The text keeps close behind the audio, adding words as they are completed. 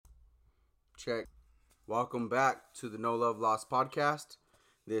Check. Welcome back to the No Love Lost podcast.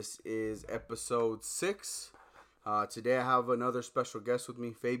 This is episode 6. Today I have another special guest with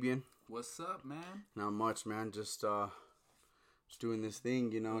me, Fabian. What's up, man? Not much, man. Just doing this thing,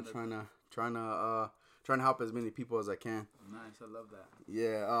 trying to help as many people as I can. Nice, I love that.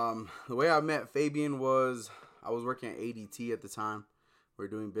 Yeah. The way I met Fabian was I was working at ADT at the time. I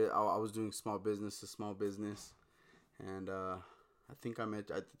was doing small business, and I think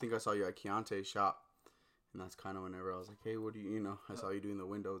I saw you at Keontae's shop, and that's kind of whenever I was like, hey, what do you, I saw you doing the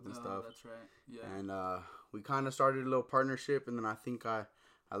windows and stuff. That's right. Yeah. And we kind of started a little partnership, and then I think I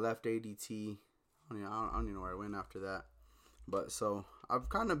left ADT. I don't even know where I went after that. But so I've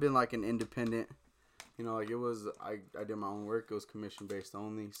kind of been like an independent, I did my own work. It was commission based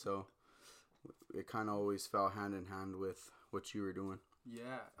only, so it kind of always fell hand in hand with what you were doing.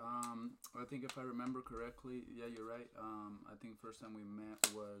 Yeah, I think if I remember correctly, yeah, you're right. I think first time we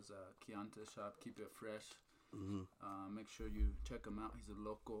met was Keontae's shop. Keep it fresh. Mm-hmm. Make sure you check him out. He's a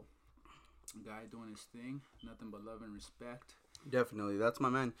local guy doing his thing. Nothing but love and respect. Definitely, that's my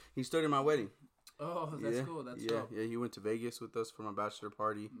man. He stood in my wedding. Oh, that's cool. That's dope. Yeah. He went to Vegas with us for my bachelor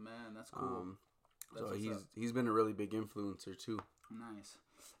party. Man, that's cool. So he's been a really big influencer too. Nice.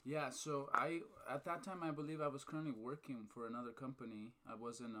 Yeah, so at that time, I believe I was currently working for another company. I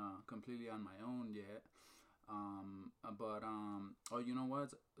wasn't completely on my own yet. You know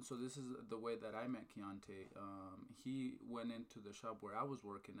what? So this is the way that I met Keontae. He went into the shop where I was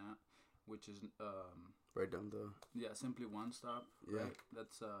working at, which is right down Simply One Stop. Yeah. Right?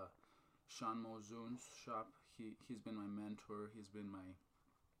 That's Sean Mozoon's shop. He's been my mentor. He's been my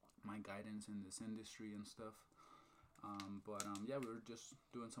guidance in this industry and stuff. We were just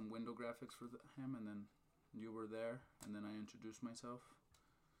doing some window graphics for him, and then you were there, and then I introduced myself,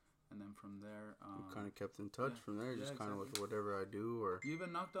 and then from there, we kind of kept in touch from there, just kind of with whatever I do. Or you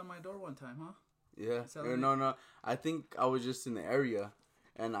even knocked on my door one time, huh? Yeah. No. I think I was just in the area,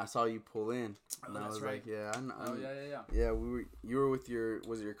 and I saw you pull in, and I was right. Like, yeah. Yeah. Yeah, you were with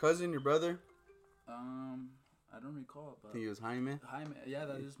was it your cousin, your brother? I don't recall, but I think it was Jaime. Jaime, yeah,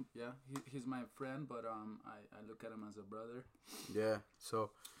 that is, yeah. He's my friend, but I look at him as a brother. Yeah.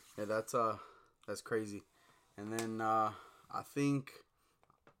 So, yeah, that's crazy. And then I think,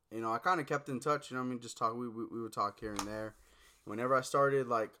 I kind of kept in touch. Just talk. We would talk here and there. Whenever I started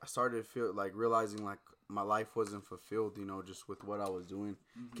to feel like realizing like my life wasn't fulfilled. Just with what I was doing.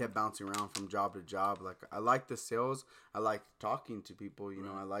 Mm-hmm. Kept bouncing around from job to job. Like I liked the sales. I liked talking to people.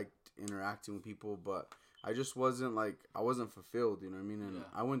 Right. I liked interacting with people, but I just wasn't fulfilled, And yeah.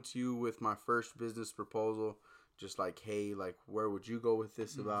 I went to you with my first business proposal, just like, hey, like, where would you go with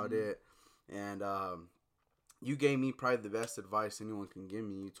this about it? And you gave me probably the best advice anyone can give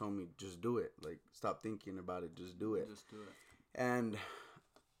me. You told me, just do it. Like, stop thinking about it. Just do it. Just do it. And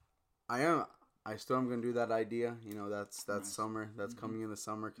I still am going to do that idea. That's nice. Summer. That's coming in the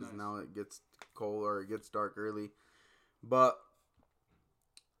summer because now it gets cold or it gets dark early. But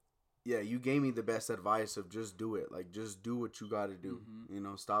yeah, you gave me the best advice of just do it. Like, just do what you got to do.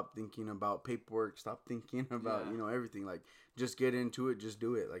 Stop thinking about paperwork. Stop thinking about, everything. Like, just get into it. Just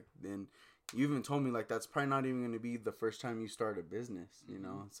do it. Like, then you even told me, like, that's probably not even going to be the first time you start a business,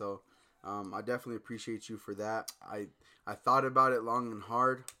 So, I definitely appreciate you for that. I thought about it long and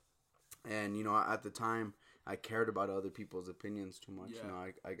hard. And, at the time, I cared about other people's opinions too much.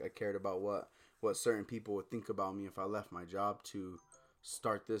 Yeah. I cared about what certain people would think about me if I left my job to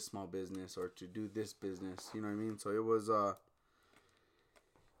start this small business or to do this business, you know what I mean? So it was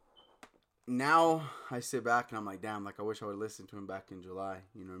now I sit back and I'm like, damn, like I wish I would have listened to him back in July,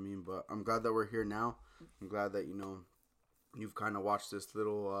 you know what I mean? But I'm glad that we're here now. I'm glad that you've kind of watched this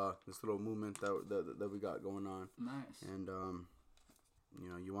little movement that we got going on. Nice. And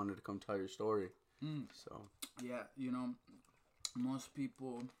you wanted to come tell your story. So yeah, most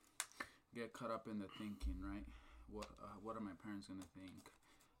people get caught up in the thinking, right? What are my parents gonna think?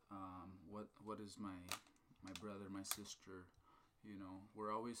 What is my brother, my sister?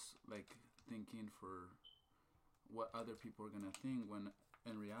 We're always like thinking for what other people are gonna think. When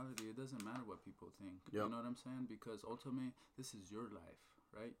in reality, it doesn't matter what people think. Yep. You know what I'm saying? Because ultimately, this is your life,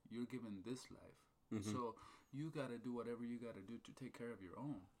 right? You're given this life, so you gotta do whatever you gotta do to take care of your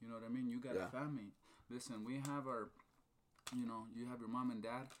own. You know what I mean? You got a family. Listen, we have our. You have your mom and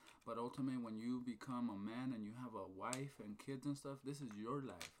dad, but ultimately when you become a man and you have a wife and kids and stuff, this is your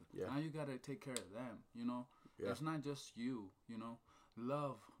life. Yeah. Now you got to take care of them, Yeah. It's not just you,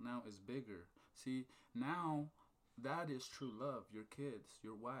 Love now is bigger. See, now that is true love. Your kids,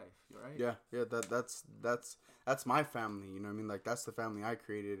 your wife, right? Yeah, that's my family, you know what I mean? Like, that's the family I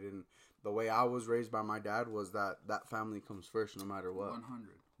created, and the way I was raised by my dad was that family comes first no matter what.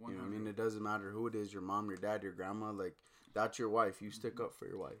 100. You know what I mean? It doesn't matter who it is, your mom, your dad, your grandma, like, that's your wife. You stick up for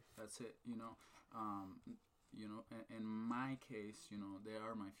your wife. That's it, in my case, they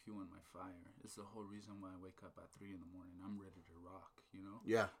are my fuel and my fire. It's the whole reason why I wake up at 3 a.m. I'm ready to rock,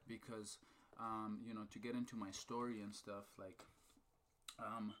 Yeah. Because, to get into my story and stuff, like,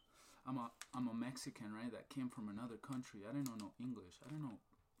 I'm a Mexican, right? That came from another country. I didn't know no English. I didn't know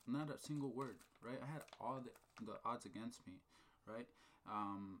not a single word, right? I had all the odds against me, right?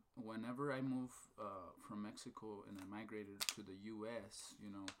 Whenever I moved from Mexico and I migrated to the U.S.,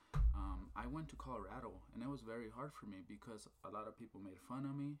 I went to Colorado, and it was very hard for me because a lot of people made fun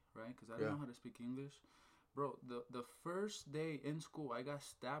of me, right? Because I didn't know how to speak English. Bro, the first day in school, I got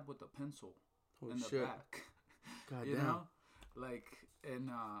stabbed with a pencil in the back. God damn.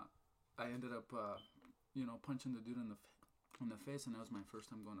 And I ended up, punching the dude in the face, and that was my first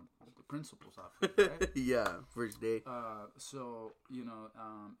time going to the principal's office. Right? Yeah, first day. So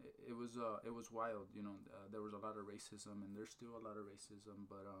it was wild. There was a lot of racism, and there's still a lot of racism.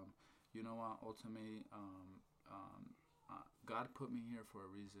 But you know what? Ultimately, God put me here for a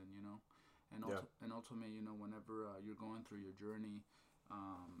reason. And ultimately, whenever you're going through your journey,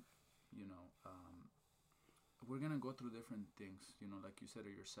 we're gonna go through different things. Like you said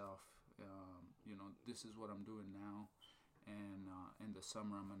it yourself. This is what I'm doing now. And in the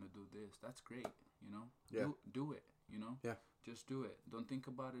summer I'm gonna do this. That's great, Yeah. Do it, Yeah. Just do it. Don't think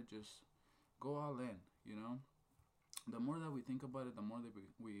about it. Just go all in, The more that we think about it, the more that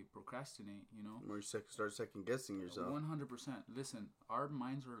we procrastinate, The more you start second guessing yourself. 100%. Listen, our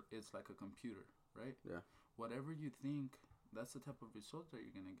minds it's like a computer, right? Yeah. Whatever you think, that's the type of result that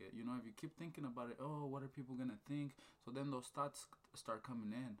you're gonna get. If you keep thinking about it, oh, what are people gonna think? So then those thoughts start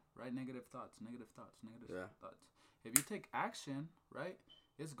coming in, right? Negative thoughts. Thoughts. If you take action, right,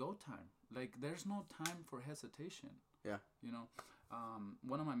 it's go time. Like, there's no time for hesitation. Yeah.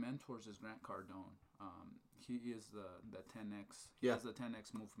 One of my mentors is Grant Cardone. He is the 10X. He Yeah. has the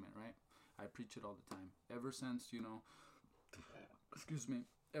 10X movement, right? I preach it all the time. Ever since, excuse me,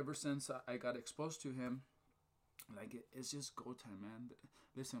 ever since I got exposed to him, like, it's just go time, man.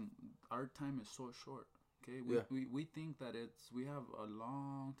 Listen, our time is so short, okay? We think that we have a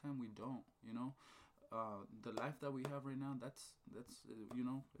long time. We don't, the life that we have right now, that's it's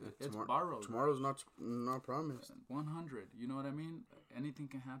borrowed. Tomorrow's not promised. 100. You know what I mean? Anything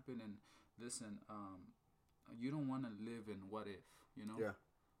can happen. And listen, you don't want to live in what if. Yeah.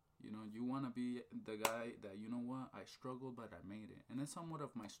 You want to be the guy that, I struggled, but I made it. And it's somewhat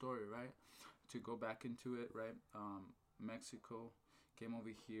of my story, right? To go back into it, right? Mexico, came over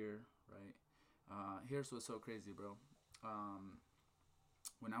here, right? Here's what's so crazy, bro.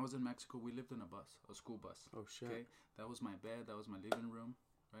 When I was in Mexico, we lived in a school bus. Oh, shit. Okay? That was my bed. That was my living room,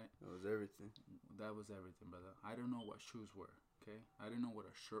 right? That was everything. That was everything, brother. I don't know what shoes were, okay? I didn't know what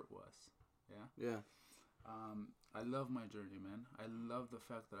a shirt was, yeah? Yeah. I love my journey, man. I love the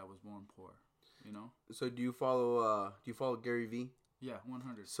fact that I was born poor, So do you follow Gary Vee? Yeah,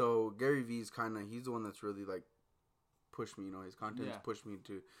 100. So Gary Vee's he's the one that's really, like, pushed me, his content's pushed me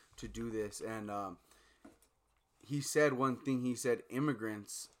to do this. And he said one thing. He said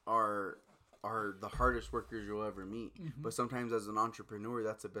immigrants are the hardest workers you'll ever meet. Mm-hmm. But sometimes as an entrepreneur,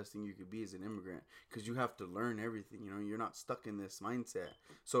 that's the best thing you could be as an immigrant, because you have to learn everything. You're not stuck in this mindset.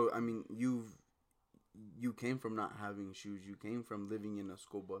 So I mean, you came from not having shoes. You came from living in a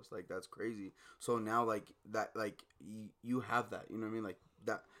school bus. Like, that's crazy. So now, like, that, like, you have that. You know what I mean? Like,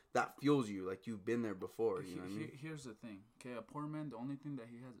 that fuels you. Like, you've been there before. You know what I mean? Here's the thing. Okay, a poor man, the only thing that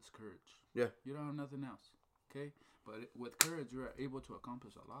he has is courage. Yeah. You don't have nothing else. Okay? But with courage, you are able to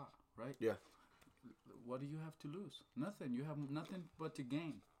accomplish a lot, right? Yeah. What do you have to lose? Nothing. You have nothing but to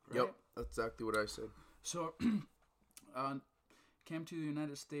gain. Right? Yep. That's exactly what I said. So, came to the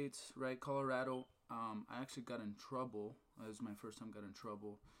United States, right? Colorado. I actually got in trouble. It was my first time got in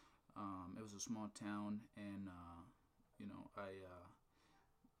trouble. It was a small town, and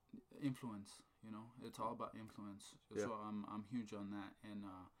influence. It's all about influence. Yeah. So I'm huge on that, and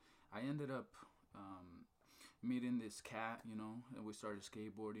I ended up meeting this cat. And we started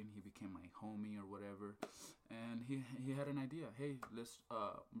skateboarding. He became my homie or whatever, and he had an idea. Hey, let's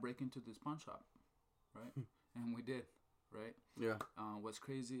break into this pawn shop, right? And we did, right? Yeah. What's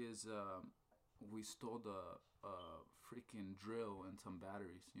crazy is we stole the freaking drill and some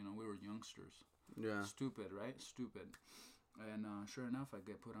batteries. We were youngsters. Yeah. Stupid, right? Stupid. And sure enough, I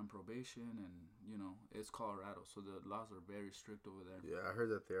get put on probation, and it's Colorado, so the laws are very strict over there. Yeah, I heard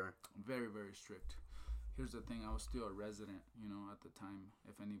that they are. Very, very strict. Here's the thing: I was still a resident, at the time.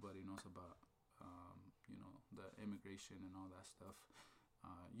 If anybody knows about, the immigration and all that stuff,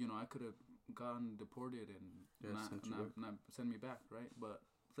 I could have gotten deported and not send me back, right? But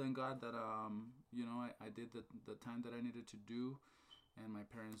thank God that I did the time that I needed to do, and my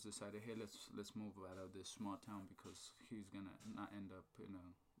parents decided, hey, let's move out of this small town because he's gonna not end up in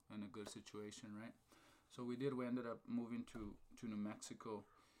a good situation, right? So we did. We ended up moving to New Mexico,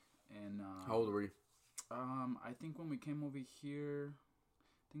 and How old were you? I think when we came over here,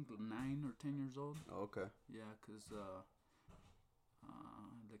 I think 9 or 10 years old. Oh, okay. Yeah, cause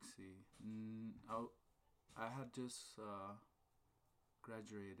let's see, I had just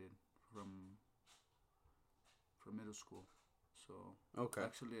graduated from middle school, so Okay.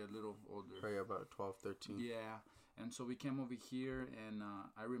 actually a little older. Probably about 12, 13. Yeah, and so we came over here, and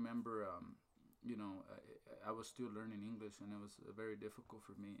I remember, I was still learning English, and it was very difficult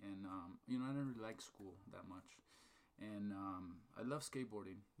for me, and I didn't really like school that much, and I love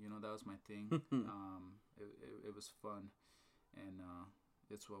skateboarding. That was my thing. It was fun, and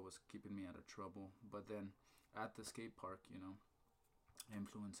it's what was keeping me out of trouble. But then at the skate park,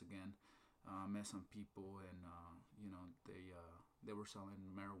 influence again. Met some people, and they were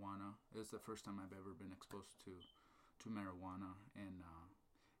selling marijuana. It was the first time I've ever been exposed to marijuana,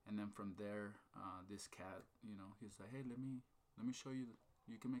 and then from there, this cat, he's like, hey, let me show you.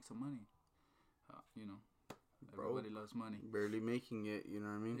 You can make some money. Everybody loves money. Barely making it, you know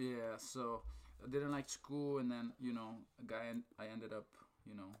what I mean? Yeah, so I didn't like school, and then a guy I ended up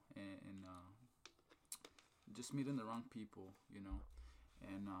in just meeting the wrong people,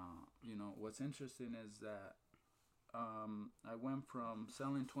 and what's interesting is that I went from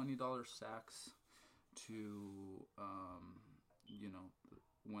selling $20 sacks to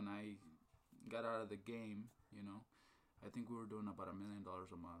when I got out of the game, I think we were doing about $1 million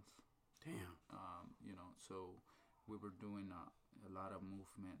a month. Damn. So we were doing a lot of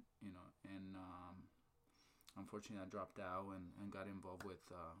movement, and unfortunately I dropped out and got involved with,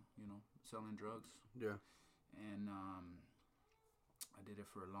 selling drugs. Yeah. And I did it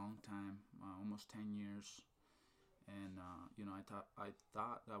for a long time, almost 10 years. And, I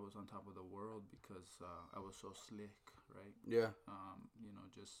thought I was on top of the world because I was so slick, right? Yeah.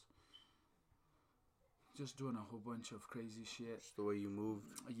 Just doing a whole bunch of crazy shit. Just the way you moved.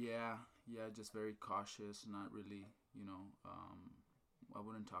 Yeah, just very cautious, not really, I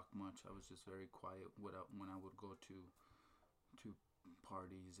wouldn't talk much. I was just very quiet when I would go to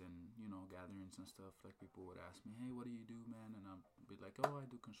parties and, gatherings and stuff. Like, people would ask me, hey, what do you do, man? And I'd be like, oh, I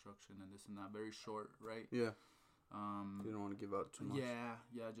do construction and this and that. Very short, right? Yeah. You don't want to give out too much.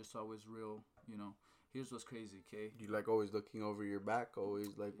 Yeah, just always real, Here's what's crazy, okay? You like always looking over your back,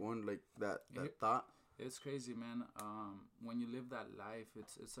 always like one, like that thought. It's crazy, man. When you live that life,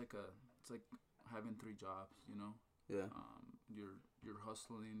 it's like having 3 jobs, Yeah. You're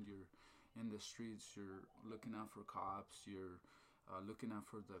hustling, you're in the streets, you're looking out for cops, you're looking out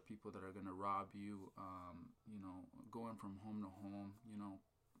for the people that are gonna rob you, going from home to home.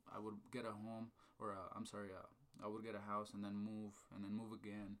 I would get a home, or I would get a house and then move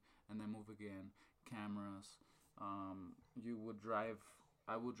again, and then move again. Cameras. I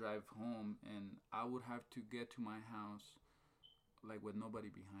would drive home, and I would have to get to my house like with nobody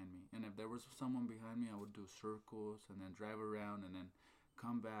behind me. And if there was someone behind me, I would do circles and then drive around and then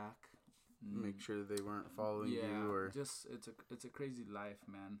come back. Make sure they weren't following you, or just it's a crazy life,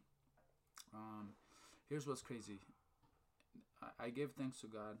 man. Here's what's crazy. I give thanks to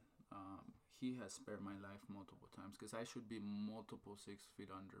God. He has spared my life multiple times, because I should be multiple 6 feet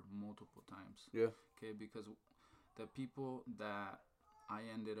under multiple times. Yeah. Okay, because the people that I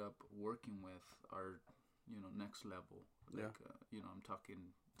ended up working with are, next level. Like, I'm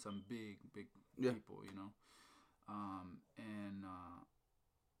talking some big people, and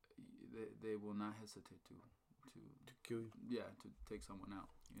they will not hesitate to kill you. Yeah, to take someone out,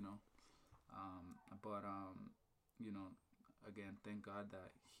 but again, thank God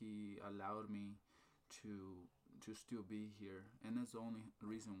that He allowed me to still be here, and that's the only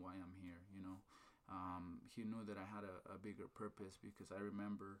reason why I'm here. He knew that I had a bigger purpose, because I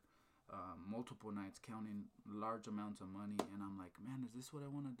remember multiple nights counting large amounts of money, and I'm like, man, is this what I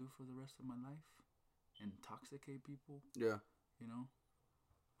want to do for the rest of my life? Intoxicate people? Yeah.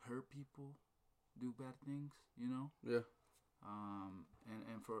 Hurt people? Do bad things? Yeah.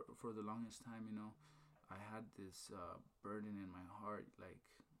 And for the longest time, I had this burden in my heart, like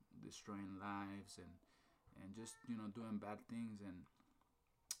destroying lives and just doing bad things. And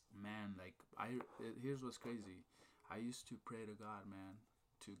man, like here's what's crazy. I used to pray to God, man,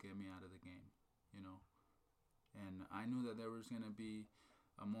 to get me out of the game, and I knew that there was gonna be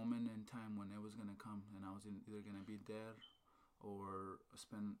a moment in time when it was gonna come, and I was either gonna be dead or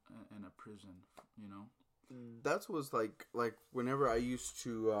spend in a prison, That was like whenever I used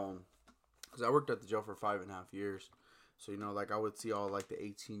to, because I worked at the jail for 5.5 years, So, like, I would see all, like, the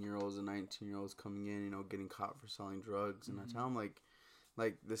 18-year-olds and 19-year-olds coming in, getting caught for selling drugs. And I tell them,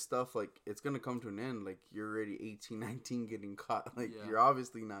 like, this stuff, like, it's going to come to an end. Like, you're already 18, 19 getting caught. Like, you're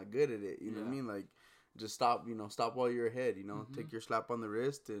obviously not good at it. You know what I mean? Like, just stop, stop while you're ahead, Take your slap on the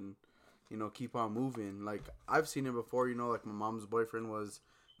wrist and, keep on moving. Like, I've seen it before, like, my mom's boyfriend was,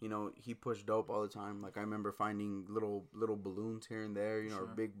 he pushed dope all the time. Like, I remember finding little balloons here and there, or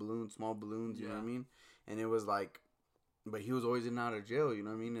big balloons, small balloons, you know what I mean? And it was like, but he was always in and out of jail, you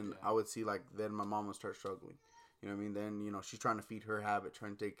know what I mean? And I would see, like, then my mom would start struggling. You know what I mean? Then, she's trying to feed her habit,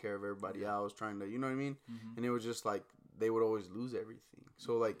 trying to take care of everybody else, trying to, you know what I mean? And it was just, like, they would always lose everything.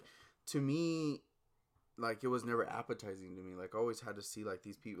 So, like, to me, like, it was never appetizing to me. Like, I always had to see, like,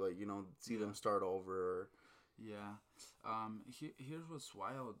 these people, like, see them start over. Or... Yeah. Here's what's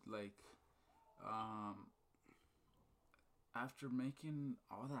wild. Like, after making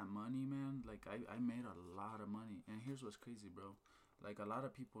all that money, man, like, I made a lot of money. And here's what's crazy, bro. Like, a lot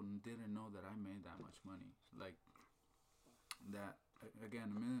of people didn't know that I made that much money. Like, that,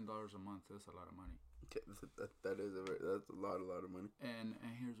 again, $1 million a month, that's a lot of money. That's a lot of money. And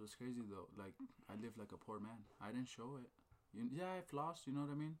here's what's crazy, though. Like, I lived like a poor man. I didn't show it. I flossed, you know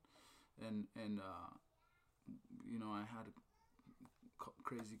what I mean? And I had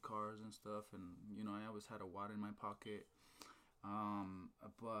crazy cars and stuff. And, I always had a wad in my pocket.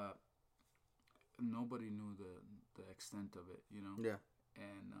 But nobody knew the extent of it, Yeah.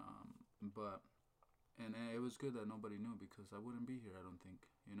 And and it was good that nobody knew, because I wouldn't be here, I don't think,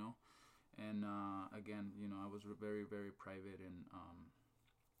 And again, I was very, very private, and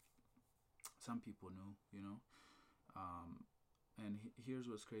some people knew, and here's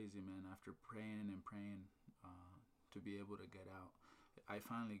what's crazy, man. After praying and praying to be able to get out, I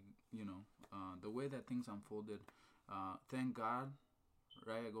finally, the way that things unfolded, thank God,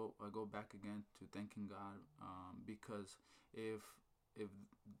 right? I go back again to thanking God, because if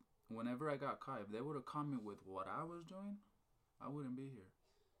whenever I got caught, if they would have caught me with what I was doing, I wouldn't be here.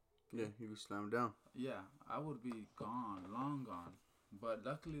 Okay? Yeah, you would slam down. Yeah, I would be gone, long gone. But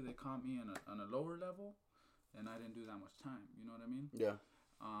luckily, they caught me on a lower level, and I didn't do that much time. You know what I mean? Yeah.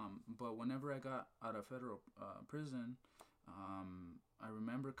 But whenever I got out of federal prison, I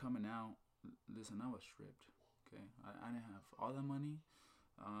remember coming out. Listen, I was stripped. Okay, I didn't have all the money,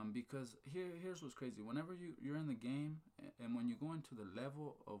 because here's what's crazy. Whenever you're in the game, and when you go into the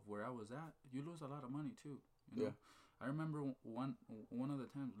level of where I was at, you lose a lot of money too. You know? Yeah. I remember one of the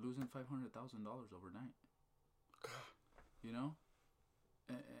times losing $500,000 overnight.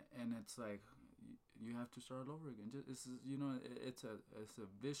 And it's like you have to start over again. It's a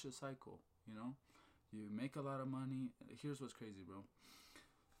vicious cycle. You make a lot of money. Here's what's crazy, bro.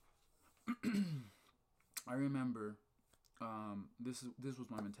 I remember, this was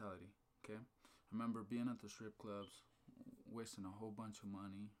my mentality. Okay, I remember being at the strip clubs, wasting a whole bunch of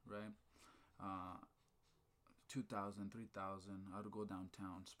money. Right, $2,000, $3,000. I would go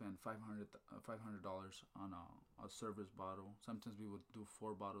downtown, spend $500 on a service bottle. Sometimes we would do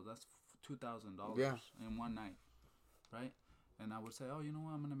 4 bottles. That's $2,000 in one night, right? And I would say, oh, you know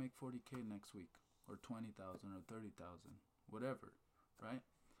what? I'm gonna make $40K next week, or $20,000, or $30,000, whatever, right?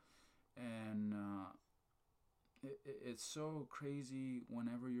 And it's so crazy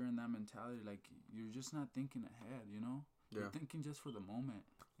whenever you're in that mentality. Like, you're just not thinking ahead, You're thinking just for the moment,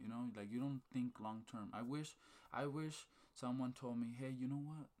 Like, you don't think long term. I wish someone told me, hey, you know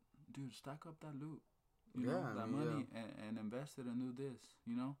what, dude, stack up that loot, that money, and invest it and do this,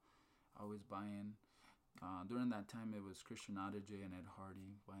 Always buying. During that time, it was Christian Audige and Ed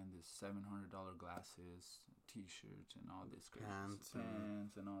Hardy, buying this $700 glasses, T-shirts, and all this pants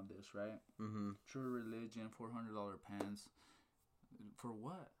and all this, right? Mm-hmm. True Religion, $400 pants. For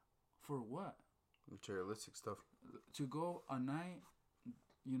what? Materialistic stuff. To go a night,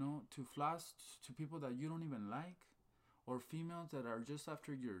 to floss to people that you don't even like, or females that are just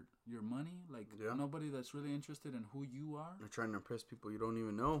after your money, like nobody that's really interested in who you are. You're trying to impress people you don't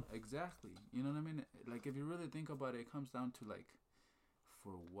even know. Exactly. You know what I mean? Like, if you really think about it, it comes down to, like,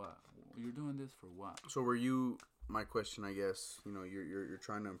 for what? You're doing this for what? So were you, my question, I guess, you're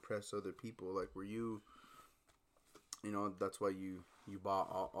trying to impress other people. Like, were you, that's why you bought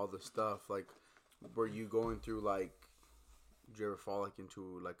all the stuff. Like, were you going through, like, did you ever fall, like,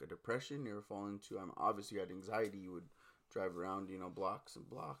 into, like, a depression? You ever fall into, obviously you had anxiety, you would drive around, blocks and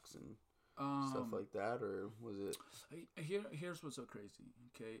blocks and stuff like that, or was it? Here's what's so crazy,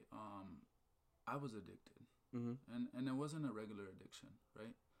 okay? I was addicted, mm-hmm. and it wasn't a regular addiction,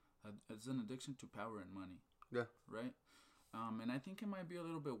 right? It's an addiction to power and money. Yeah. Right? And I think it might be a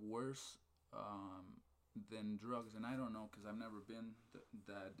little bit worse than drugs. And I don't know, because I've never been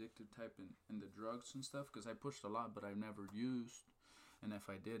the addicted type in the drugs and stuff, because I pushed a lot, but I've never used. And if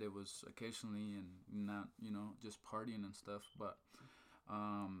I did, it was occasionally and not, just partying and stuff. But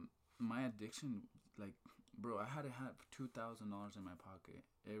my addiction, like, bro, I had to have $2,000 in my pocket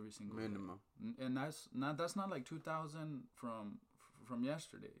every single minimum. Day. And that's not like 2,000 from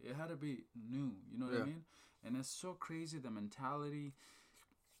yesterday. It had to be new. You know what I mean? And it's so crazy, the mentality,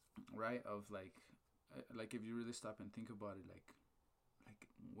 right, of like if you really stop and think about it, like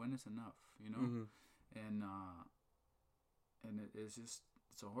when is enough, Mm-hmm. And it's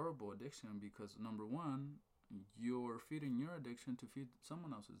a horrible addiction, because number one, you're feeding your addiction to feed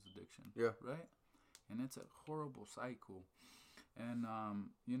someone else's addiction. Yeah. Right? And it's a horrible cycle. And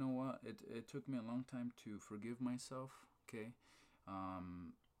you know what? It took me a long time to forgive myself. Okay.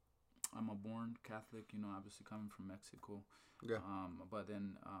 I'm a born Catholic, obviously coming from Mexico. Yeah. But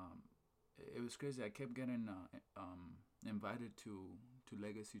then it was crazy. I kept getting invited to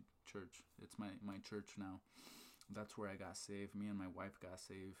Legacy Church. It's my church now. That's where I got saved. Me and my wife got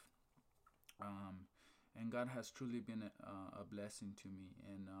saved. And God has truly been a blessing to me.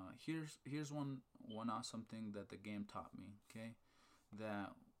 And here's one awesome thing that the game taught me. Okay,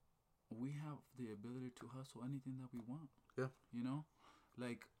 that we have the ability to hustle anything that we want. Yeah.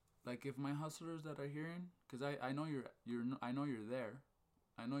 Like if my hustlers that are hearing, because I know I know you're there,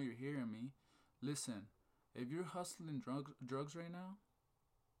 I know you're hearing me. Listen, if you're hustling drugs right now,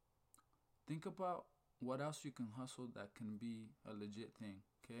 think about what else you can hustle that can be a legit thing.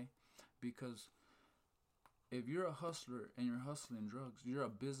 Okay, because if you're a hustler and you're hustling drugs, you're a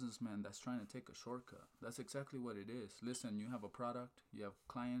businessman that's trying to take a shortcut. That's exactly what it is. Listen, you have a product, you have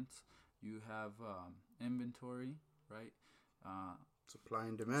clients, you have inventory, right? Supply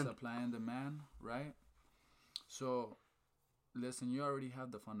and demand, right? So, listen, you already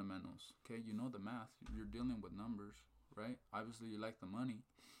have the fundamentals, okay? You know the math. You're dealing with numbers, right? Obviously, you like the money.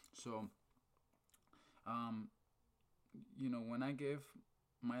 So, when I gave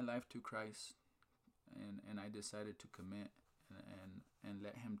my life to Christ, and I decided to commit and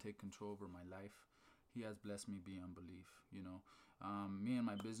let Him take control over my life, He has blessed me beyond belief. Me and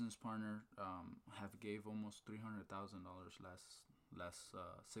my business partner have gave almost $300,000 last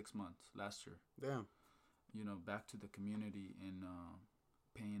 6 months last year. Damn. Back to the community and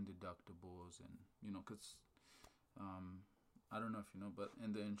paying deductibles, and because I don't know if you know, but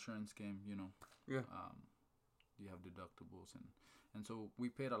in the insurance game, Yeah. You have deductibles, and so we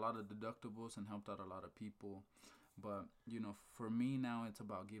paid a lot of deductibles and helped out a lot of people. But for me now, it's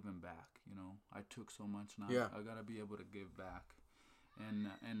about giving back. I took so much now. Yeah. I gotta be able to give back,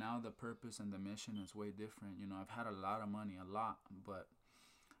 and now the purpose and the mission is way different. I've had a lot of money, but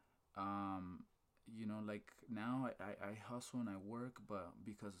like now I hustle and I work, but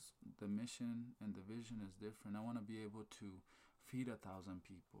because the mission and the vision is different, I want to be able to feed 1,000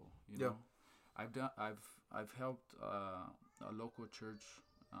 people. Yeah. I've helped a local church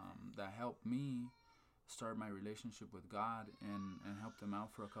that helped me start my relationship with God and helped them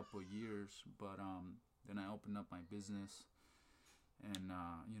out for a couple of years. But then I opened up my business and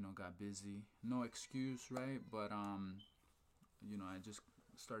got busy. No excuse, right? But I just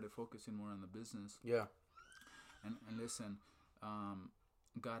started focusing more on the business. Yeah. And listen,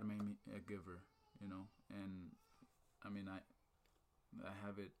 God made me a giver, and I mean I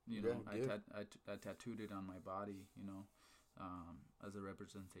have it, I tattooed it on my body, as a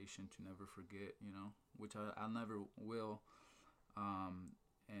representation to never forget, which I'll never will.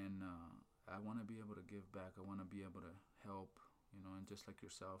 And I want to be able to give back. I want to be able to help, and just like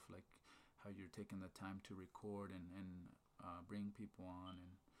yourself, like how you're taking the time to record and bring people on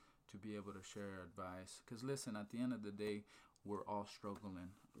and to be able to share advice. Because listen, at the end of the day, we're all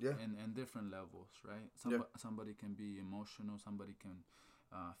struggling. Yeah. In different levels, right? Somebody can be emotional. Somebody can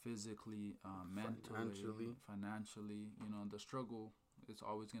physically, mentally, financially. The struggle is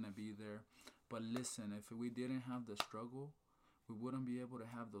always going to be there. But listen, if we didn't have the struggle, we wouldn't be able to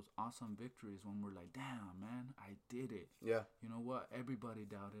have those awesome victories when we're like, damn, man, I did it. Yeah. You know what? Everybody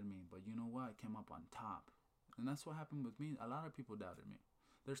doubted me. But you know what? I came up on top. And that's what happened with me. A lot of people doubted me.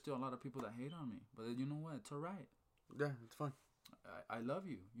 There's still a lot of people that hate on me. But you know what? It's all right. Yeah, it's fine. I love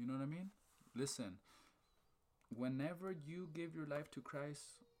you. You know what I mean? Listen, whenever you give your life to Christ,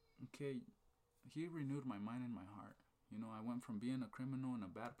 okay, He renewed my mind and my heart. I went from being a criminal and a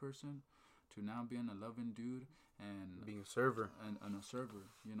bad person to now being a loving dude and being a server. And a server.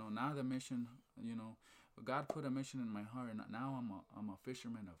 Now the mission, God put a mission in my heart, and now I'm a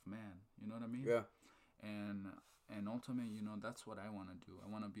fisherman of man. You know what I mean? Yeah. And ultimately, that's what I want to do. I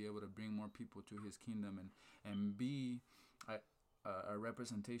want to be able to bring more people to His kingdom and be, a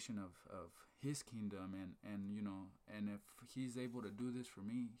representation of his kingdom, and you know, and if he's able to do this for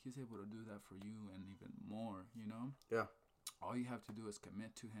me, he's able to do that for you and even more, you know. Yeah. All you have to do is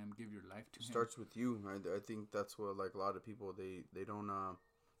commit to him, give your life to him. Starts with you. I think that's what, like, a lot of people, they don't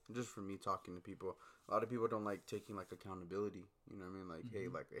just for me talking to people, a lot of people don't like taking like accountability, you know what I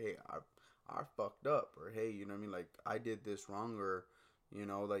mean, like, hey, I fucked up, or hey, you know what I mean, like, I did this wrong, or, you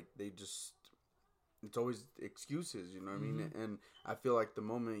know, like, they just, it's always excuses, you know what I mean. And I feel like the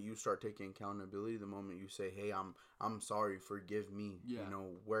moment you start taking accountability, the moment you say, hey, I'm sorry, forgive me, you know,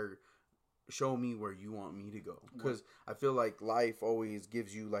 show me where you want me to go, because I feel like life always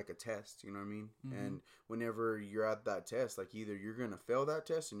gives you like a test, you know what I mean. And whenever you're at that test, like, either you're gonna fail that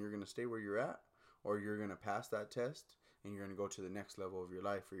test and you're gonna stay where you're at, or you're gonna pass that test and you're gonna go to the next level of your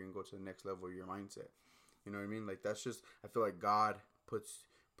life, or you're gonna go to the next level of your mindset, you know what I mean. Like, that's just, I feel like God puts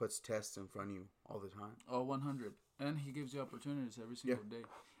tests in front of you all the time. 100. And he gives you opportunities every single day.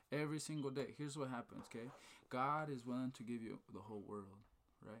 Every single day. Here's what happens, okay? God is willing to give you the whole world,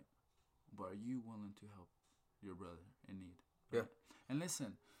 right? But are you willing to help your brother in need? Right? Yeah. And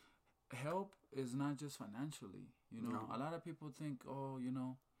listen, help is not just financially. You know, a lot of people think, oh, you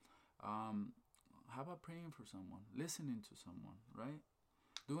know, how about praying for someone, listening to someone, right?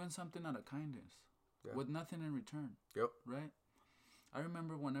 Doing something out of kindness with nothing in return. Yep. Right? I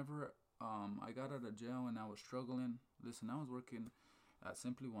remember whenever I got out of jail and I was struggling. Listen, I was working at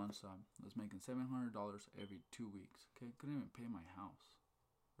Simply One Stop. I was making $700 every 2 weeks. Okay, couldn't even pay my house,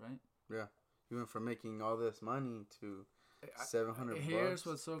 right? Yeah, you went from making all this money to $700. Here's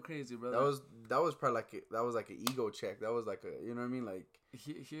what's so crazy, brother. That was probably like an ego check. That was like a, you know what I mean, like.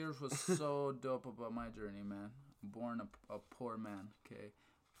 Here's what's so dope about my journey, man. Born a poor man, okay,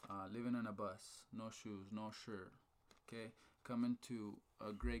 living in a bus, no shoes, no shirt, okay. Coming to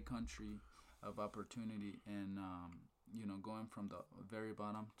a great country of opportunity, and you know, going from the very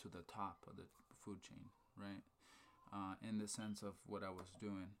bottom to the top of the food chain, right? In the sense of what I was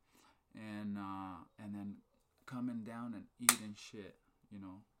doing, and then coming down and eating shit, you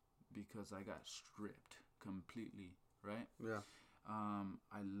know, because I got stripped completely, right? Yeah.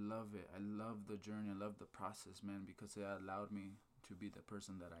 I love it. I love the journey. I love the process, man, because it allowed me to be the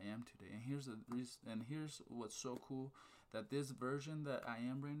person that I am today. And here's the reason, and here's what's so cool, that this version that I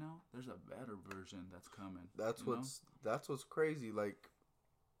am right now, there's a better version that's coming. That's what's crazy. Like,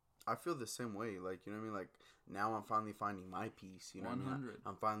 I feel the same way. Like, you know what I mean? Like, now I'm finally finding my peace. You know 100. What I mean?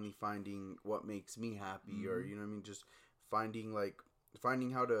 I'm finally finding what makes me happy, or, you know what I mean? Just finding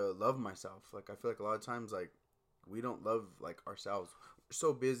how to love myself. Like, I feel like a lot of times, like, we don't love, like, ourselves. We're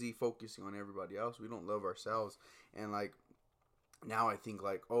so busy focusing on everybody else. We don't love ourselves. And, like, now I think,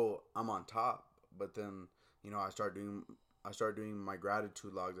 like, oh, I'm on top. But then, you know, I start doing my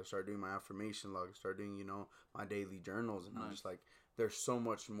gratitude logs. I start doing my affirmation logs. I start doing, you know, my daily journals. And I'm just like, there's so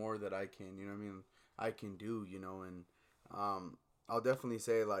much more that I can, you know what I mean, I can do, you know. And I'll definitely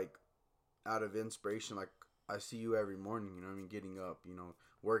say, like, out of inspiration, like, I see you every morning, you know what I mean, getting up, you know,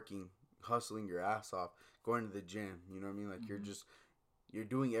 working, hustling your ass off, going to the gym, you know what I mean, like, you're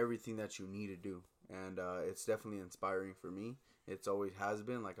doing everything that you need to do. And it's definitely inspiring for me. It's always has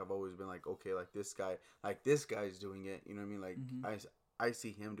been. Like, I've always been like, okay, like, this guy's doing it, you know what I mean, like, I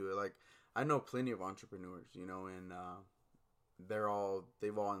see him do it. Like, I know plenty of entrepreneurs, you know, and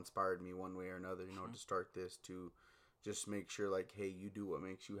they've all inspired me one way or another, you know, to start this, to just make sure, like, hey, you do what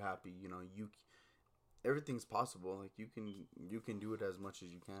makes you happy, you know, everything's possible. Like, you can do it as much as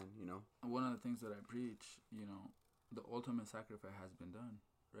you can, you know. One of the things that I preach, you know, the ultimate sacrifice has been done,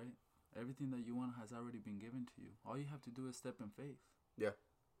 right? Everything that you want has already been given to you. All you have to do is step in faith. Yeah.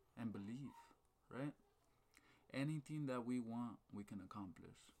 And believe, right? Anything that we want, we can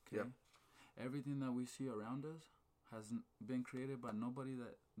accomplish, okay? Yeah. Everything that we see around us has been created by nobody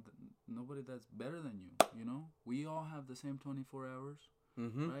that's better than you, you know? We all have the same 24 hours,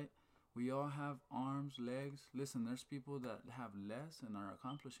 right? We all have arms, legs. Listen, there's people that have less and are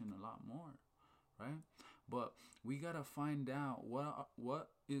accomplishing a lot more, right? But we gotta find out what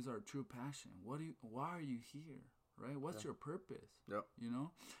is our true passion. Why are you here, right? What's your purpose? Yep. You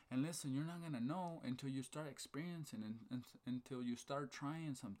know. And listen, you're not gonna know until you start experiencing and until you start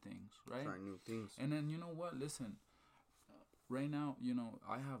trying some things, right? Trying new things. And then, you know what? Listen, right now, you know,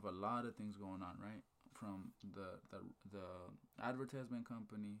 I have a lot of things going on, right? From the advertisement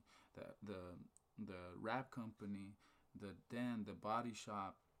company, the rap company, the den, the body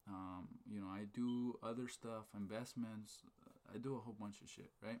shop. You know, I do other stuff, investments. I do a whole bunch of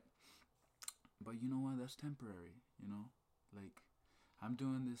shit, right? But you know what? That's temporary, you know? Like, I'm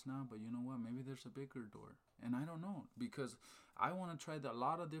doing this now, but you know what? Maybe there's a bigger door. And I don't know, because I want to try a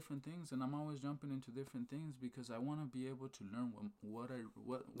lot of different things, and I'm always jumping into different things because I want to be able to learn what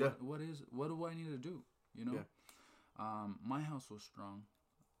do I need to do, you know? Yeah. My house was strong.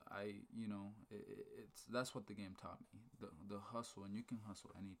 It's that's what the game taught me, the hustle, and you can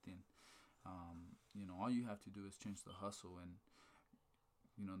hustle anything. All you have to do is change the hustle, and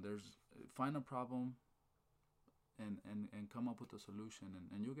there's find a problem and come up with a solution,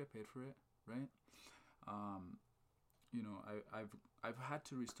 and you'll get paid for it, right? um, I've had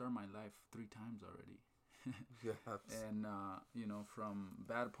to restart my life 3 times already. Yeah. And from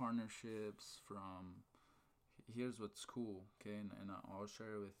bad partnerships, from here's what's cool, okay, and I'll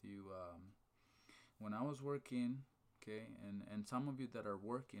share it with you. When I was working, okay, and some of you that are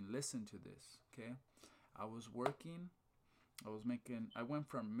working, listen to this, okay. I was working. I went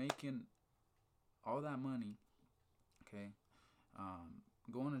from making all that money, okay,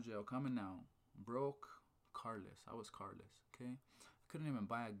 going to jail, coming out broke, carless. I was carless, okay. I couldn't even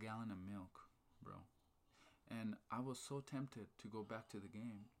buy a gallon of milk, bro. And I was so tempted to go back to the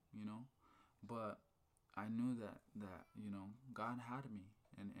game, but I knew that God had me,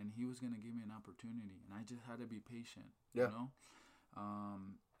 and He was gonna give me an opportunity, and I just had to be patient, Yeah.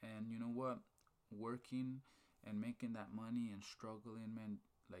 And you know what, working and making that money and struggling, man,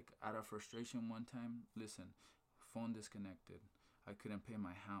 like out of frustration one time, listen, phone disconnected. I couldn't pay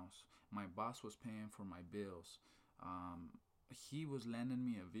my house. My boss was paying for my bills. He was lending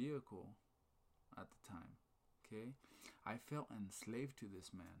me a vehicle at the time. Okay, I felt enslaved to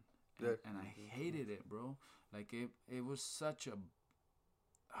this man, and I hated it, bro. Like it was such a.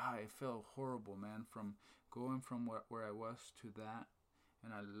 I felt horrible, man. From going from where I was to that,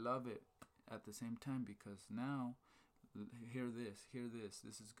 and I love it at the same time because now, hear this.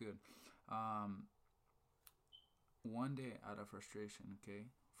 This is good. One day, out of frustration, okay,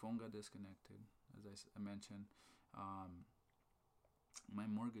 phone got disconnected, as I mentioned. My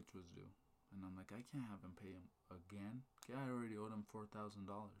mortgage was due, and I'm like, I can't have him pay him again. Okay, I already owed him $4,000,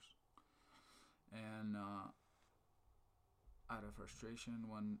 and out of frustration,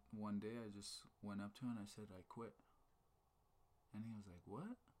 one day I just went up to him and I said, I quit. And he was like,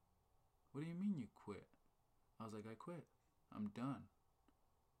 what? What do you mean you quit? I was like, I quit. I'm done.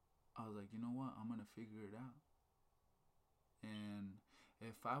 I was like, you know what? I'm gonna figure it out. And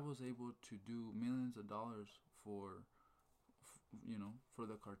if I was able to do millions of dollars for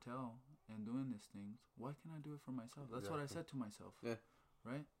the cartel and doing these things, why can't I do it for myself? That's what I said to myself. Yeah.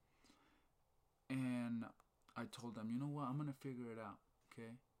 Right? And I told them, you know what? I'm going to figure it out.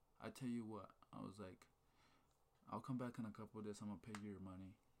 Okay? I tell you what. I was like, I'll come back in a couple of days. I'm going to pay you your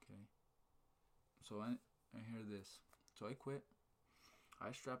money. Okay? So I hear this. So I quit.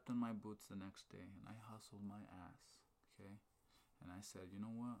 I strapped on my boots the next day and I hustled my ass. Okay? And I said, you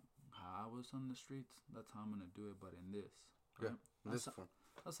know what? How I was on the streets, that's how I'm going to do it, but in this. Right? Yeah, this form.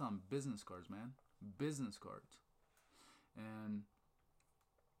 That's on business cards, man. Business cards. And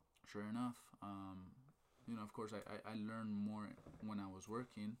sure enough, of course, I learned more when I was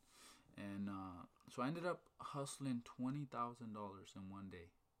working. And so I ended up hustling $20,000 in one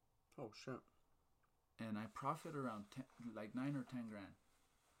day. Oh, shit. And I profit around 9 or 10 grand.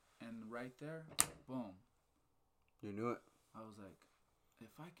 And right there, boom. You knew it. I was like,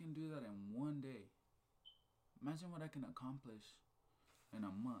 if I can do that in one day, imagine what I can accomplish in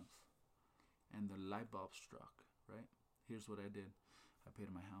a month. And the light bulb struck, right? Here's what I did. I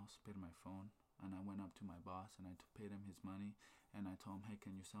paid my house, paid my phone, and I went up to my boss and I paid him his money. And I told him, hey,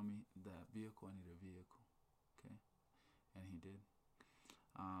 can you sell me that vehicle? I need a vehicle. Okay? And he did.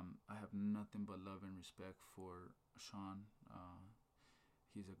 I have nothing but love and respect for Sean.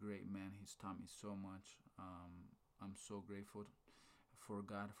 He's a great man. He's taught me so much. I'm so grateful for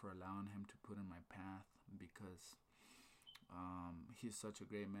God for allowing him to put in my path because he's such a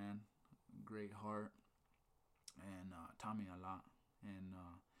great man, great heart, and taught me a lot. And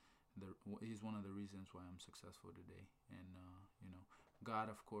he's one of the reasons why I'm successful today. And God,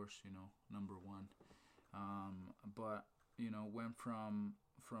 of course, number one. But went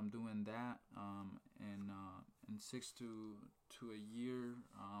from doing that, and in 6 to a year,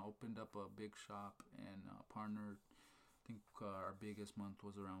 opened up a big shop and partnered. I think our biggest month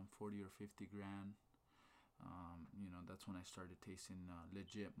was around 40 or 50 grand. That's when I started tasting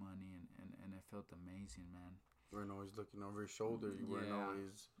legit money, and it felt amazing, man. You weren't always looking over your shoulder. You weren't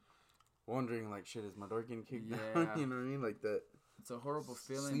always wondering, like, shit, is my door getting kicked down? You know what I mean? Like that. It's a horrible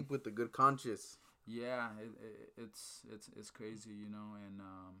feeling. Sleep with a good conscience. Yeah, it's crazy, and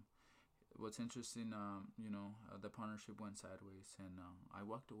what's interesting, the partnership went sideways, and I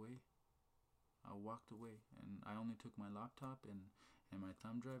walked away, and I only took my laptop and my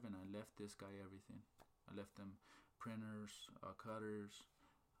thumb drive, and I left this guy everything. I left them printers, cutters,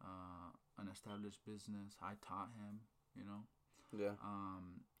 an established business. I taught him, you know. Yeah.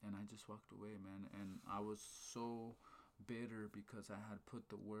 And I just walked away, man. And I was so bitter because I had put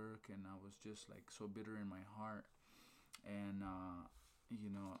the work, and I was just like so bitter in my heart. And you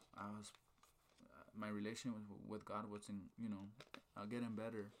know, my relation with God wasn't, you know, getting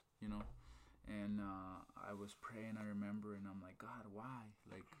better, you know. And I was praying, I remember, and I'm like, God, why?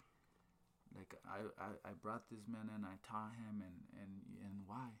 Like I brought this man in, I taught him, and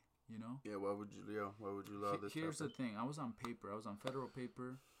why? You know? Yeah. Why would you allow this? Here's the thing. I was on paper. I was on federal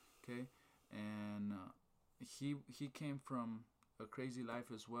paper, okay, and he came from a crazy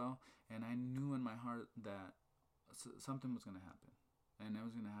life as well, and I knew in my heart that something was gonna happen, and it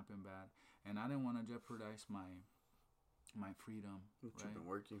was gonna happen bad, and I didn't want to jeopardize my freedom, what right? you've been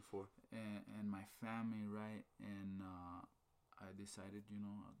working for, and my family, right? And I decided, you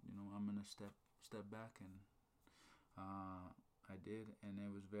know, I'm gonna step back, and I did, and it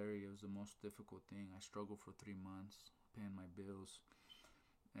was the most difficult thing. I struggled for 3 months paying my bills,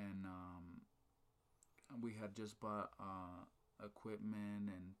 and we had just bought equipment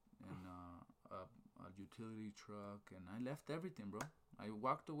and a utility truck, and I left everything, bro. I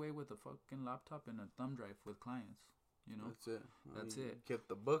walked away with a fucking laptop and a thumb drive with clients. You know, that's it. That's it. Kept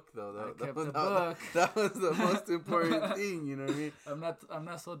the book though. I kept the book. That was the most important thing. You know what I mean? I'm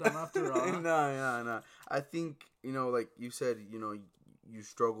not so dumb after all. No. I think, you know, like you said, you know, you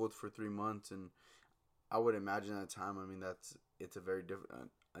struggled for 3 months, and I would imagine at the time. I mean, it's a very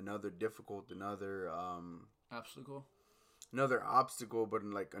another obstacle, but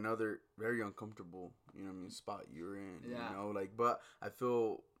like another very uncomfortable, you know what I mean, spot you're in. Yeah. You know, like, but I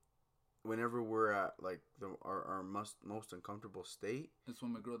feel whenever we're at like our most uncomfortable state, it's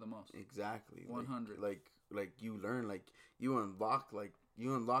when we grow the most. Exactly. 100. Like you learn, like you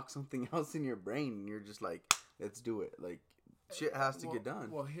unlock something else in your brain, and you're just like, let's do it. Like shit has to get done.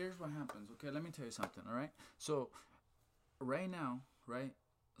 Well, here's what happens. Okay, let me tell you something. All right. So right now, right,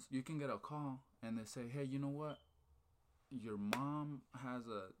 you can get a call and they say, hey, you know what? Your mom has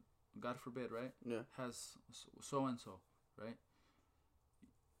God forbid, right? Yeah. Has so and so, right?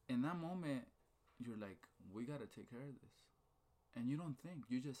 In that moment, you're like, we gotta take care of this, and you don't think,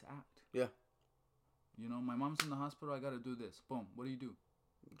 you just act. Yeah. You know, my mom's in the hospital. I gotta do this. Boom. What do?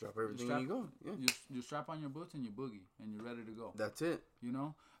 Drop everything and you go. Yeah. You strap on your boots and you boogie, and you're ready to go. That's it. You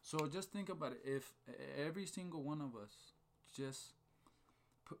know. So just think about it. If every single one of us just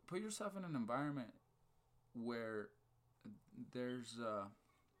put yourself in an environment where there's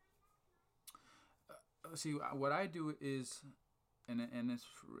see, what I do is, and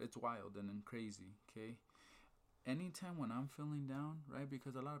it's wild and crazy, okay? Anytime when I'm feeling down, right?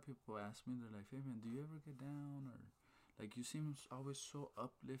 Because a lot of people ask me, they're like, hey man, do you ever get down? Or like, you seem always so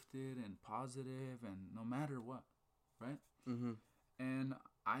uplifted and positive, and no matter what, right? Mm-hmm. And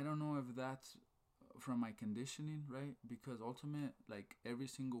I don't know if that's from my conditioning, right? Because ultimate, like every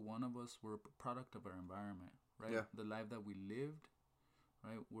single one of us, we're a product of our environment, right? Yeah. The life that we lived,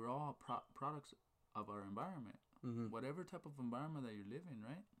 right? We're all products of our environment. Mm-hmm. Whatever type of environment that you're living,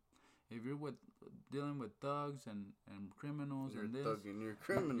 right? If you're dealing with thugs and criminals, you're you're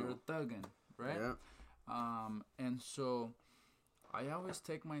criminal. You're thugging, right? Yeah. And so I always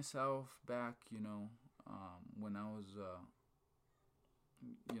take myself back, you know, when I was,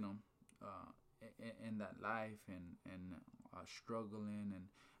 you know, in that life and struggling, and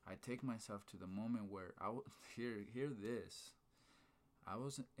I take myself to the moment where I was hear this. I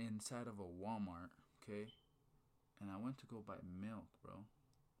was inside of a Walmart, okay, and I went to go buy milk, bro,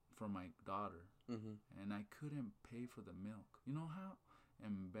 for my daughter, and I couldn't pay for the milk. You know how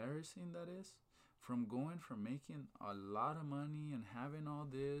embarrassing that is? From making a lot of money and having all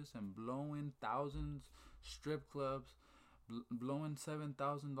this and blowing thousands, strip clubs, blowing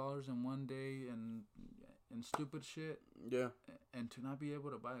 $7,000 in one day and stupid shit. Yeah. And to not be able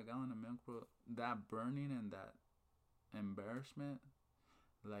to buy a gallon of milk, bro, that burning and that embarrassment,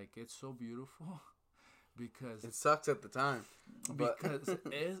 like, it's so beautiful. Because it sucks at the time, but because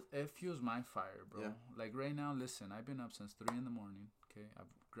it fuels my fire, bro. Yeah. Like right now, listen, I've been up since 3 a.m. Okay, I've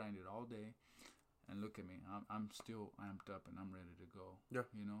grinded all day, and look at me, I'm still amped up and I'm ready to go. Yeah,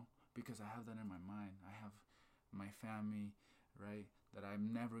 you know, because I have that in my mind. I have my family, right? That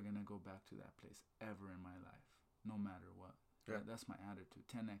I'm never gonna go back to that place ever in my life, no matter what. Yeah, that's my attitude.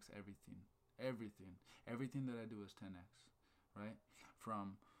 10x everything that I do is 10x, right?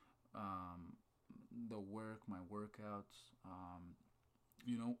 From the work, my workouts,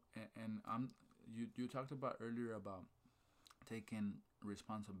 you know, and you talked about earlier about taking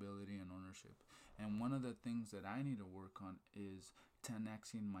responsibility and ownership, and one of the things that I need to work on is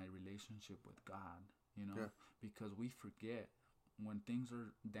 10xing my relationship with God, you know, because we forget when things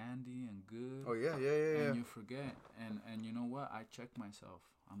are dandy and good. Oh yeah. And you forget, and you know what? I check myself.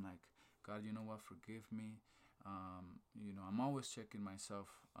 I'm like, God, you know what? Forgive me. You know, I'm always checking myself.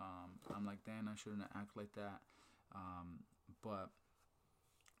 I'm like, Dan, I shouldn't act like that. But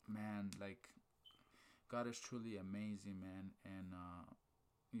man, like, God is truly amazing, man. And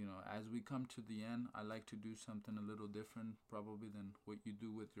you know, as we come to the end, I like to do something a little different, probably than what you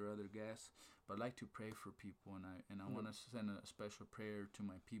do with your other guests. But I like to pray for people, and I want to send a special prayer to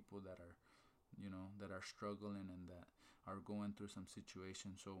my people that are, you know, that are struggling and that are going through some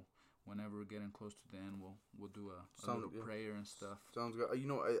situation. So whenever we're getting close to the end, we'll do a little prayer and stuff. Sounds good. You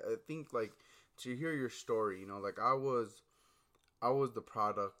know, I think like to hear your story, you know, like I was the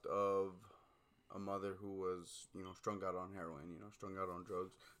product of a mother who was, you know, strung out on heroin, you know, strung out on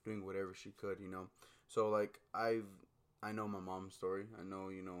drugs, doing whatever she could, you know. So like I know my mom's story. I know,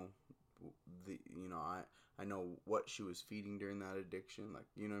 you know, I know what she was feeding during that addiction, like,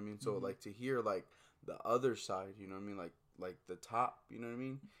 you know what I mean? So like to hear like the other side, you know what I mean? Like the top, you know what I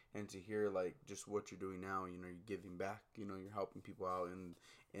mean? And to hear like just what you're doing now, you know, you're giving back, you know, you're helping people out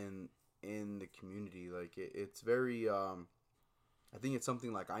in the community. Like it's very I think it's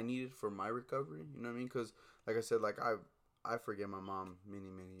something like I needed for my recovery, you know what I mean? Cuz like I said, like I forget my mom many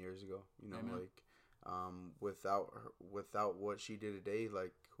years ago, you know. Amen. Like without what she did today,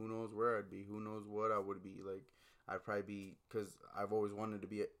 like who knows where I'd be, who knows what I would be. Like I'd probably be, because I've always wanted to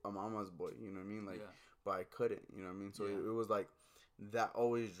be a mama's boy, you know what I mean? Like but I couldn't, you know what I mean? So it was like that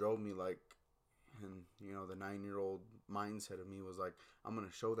always drove me, like, and you know the 9-year-old mindset of me was like, I'm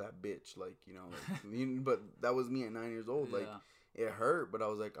gonna show that bitch, like, you know, like, but that was me at 9 years old. Like it hurt, but I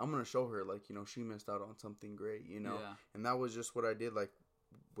was like, I'm gonna show her, like, you know, she missed out on something great, you know. And that was just what I did, like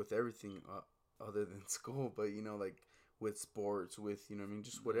with everything other than school, but you know, like with sports, with, you know what I mean,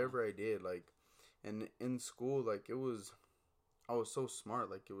 just whatever I did, like. And in school, like I was so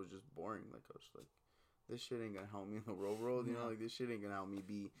smart, like it was just boring. Like I was like, this shit ain't gonna help me in the real world, you know, like this shit ain't gonna help me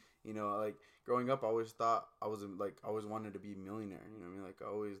be, you know, like growing up I always thought I always wanted to be a millionaire, you know what I mean? Like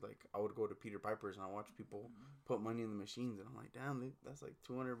I would go to Peter Piper's and I watch people put money in the machines and I'm like, damn, that's like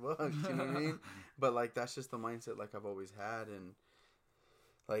 $200, you know what I mean? But like that's just the mindset like I've always had. And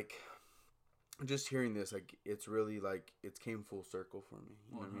like just hearing this, like it's really like it's came full circle for me,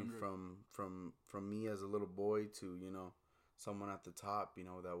 you know what I mean? From me as a little boy to, you know, someone at the top, you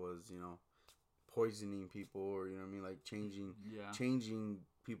know, that was, you know, poisoning people, or, you know what I mean, like changing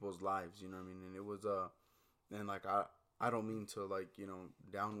people's lives, you know what I mean? And it was and like I don't mean to, like, you know,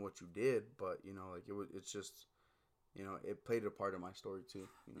 down what you did, but, you know, like it's just, you know, it played a part in my story too,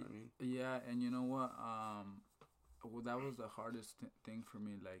 you know what I mean? Yeah. And you know what, well, that was the hardest thing for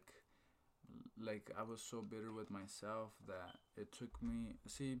me. Like I was so bitter with myself that it took me,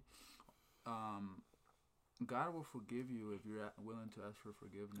 see, God will forgive you if you're willing to ask for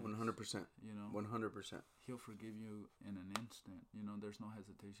forgiveness. 100%. You know, 100%. He'll forgive you in an instant. You know, there's no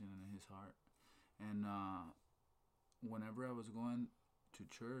hesitation in his heart. And whenever I was going to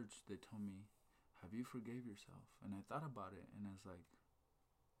church, they told me, "Have you forgave yourself?" And I thought about it, and I was like,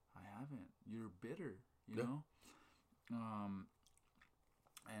 "I haven't. You're bitter, you know."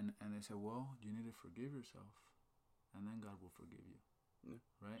 And they said, "Well, you need to forgive yourself, and then God will forgive you." Yeah.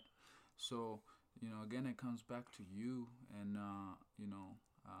 Right. So, you know, again, it comes back to you, and you know,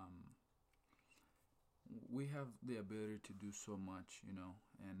 we have the ability to do so much, you know,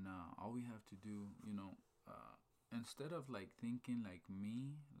 and all we have to do, you know, instead of like thinking like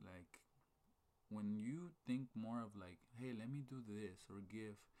me, like when you think more of like, hey, let me do this or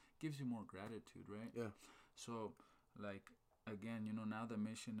gives you more gratitude, right? Yeah. So, like, again, you know, now the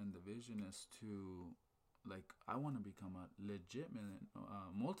mission and the vision is to, like, I want to become a legit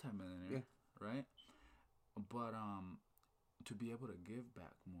multi-millionaire, right? But to be able to give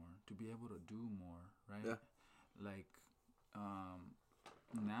back more, to be able to do more, right? Yeah. Like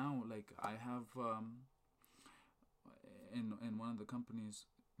now, like I have in one of the companies,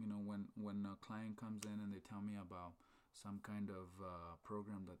 you know, when a client comes in and they tell me about some kind of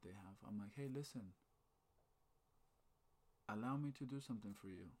program that they have, I'm like, hey, listen, allow me to do something for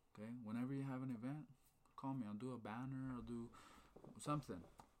you, okay? Whenever you have an event, call me. I'll do a banner. I'll do something,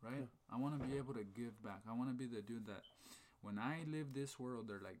 right? Yeah. I want to be able to give back. I want to be the dude that when I leave this world,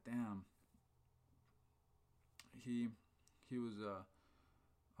 they're like, damn, he was a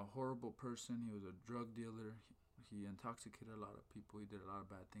horrible person. He was a drug dealer. He intoxicated a lot of people. He did a lot of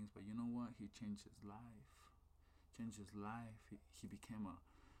bad things. But you know what? He changed his life. He became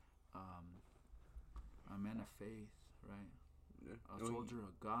a man of faith, right? Yeah. A soldier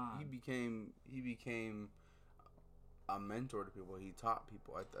of God. He became a mentor to people. He taught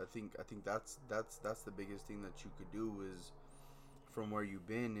people. I think that's the biggest thing that you could do is, from where you've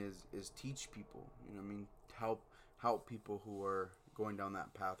been, is teach people. You know what I mean? Help people who are going down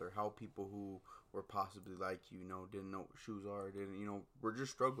that path, or help people who were possibly like you, didn't know what shoes are, we're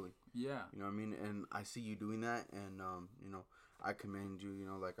just struggling. Yeah. You know what I mean? And I see you doing that, and I commend you.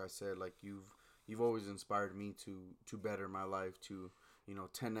 Like I said, like you've always inspired me to better my life, to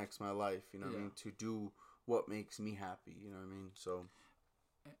 10x my life. You know what I mean? To do what makes me happy. You know what I mean? So.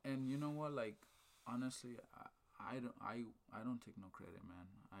 And you know what? Like, honestly, I don't take no credit, man.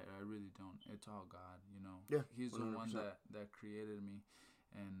 I really don't. It's all God, Yeah. He's 100%. The one that created me,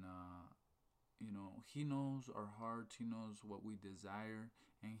 and He knows our hearts. He knows what we desire,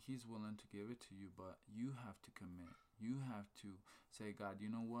 and He's willing to give it to you. But you have to commit. You have to say, God, you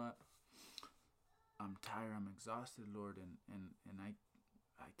know what? I'm tired. I'm exhausted, Lord, and I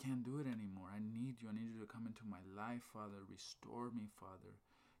can't do it anymore. I need you. I need you to come into my life, Father. Restore me, Father.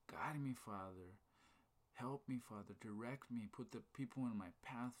 Guide me, Father. Help me, Father. Direct me. Put the people in my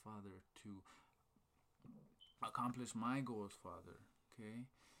path, Father, to accomplish my goals, Father. Okay?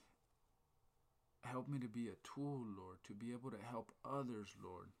 Help me to be a tool, Lord, to be able to help others,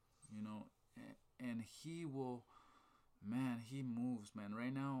 Lord. And He will, man, He moves, man.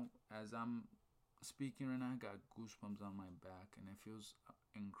 Right now, as I'm speaking right now, I got goosebumps on my back, and it feels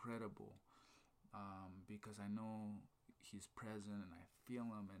incredible, because I know He's present, and I feel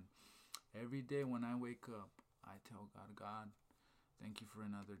Him. And every day when I wake up, I tell God, thank you for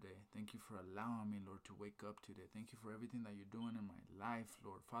another day. Thank you for allowing me, Lord, to wake up today. Thank you for everything that you're doing in my life,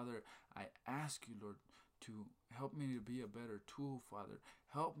 Lord. Father, I ask you, Lord, to help me to be a better tool, Father.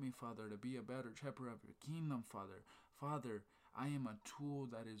 Help me, Father, to be a better shepherd of your kingdom, Father. Father, I am a tool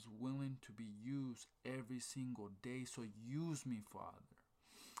that is willing to be used every single day, so use me, Father.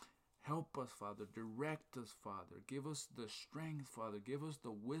 Help us, Father. Direct us, Father. Give us the strength, Father. Give us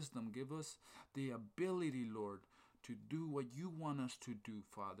the wisdom. Give us the ability, Lord, to do what you want us to do,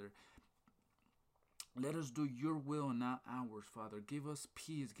 Father. Let us do your will and not ours, Father. Give us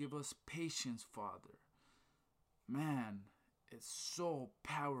peace. Give us patience, Father. Man, it's so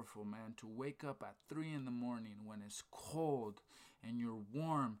powerful, man, to wake up at 3 a.m. when it's cold and you're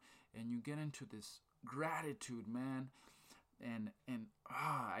warm and you get into this gratitude, man. And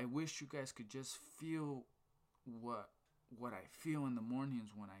I wish you guys could just feel what I feel in the mornings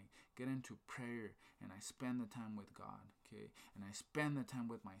when I get into prayer and I spend the time with God, okay? And I spend the time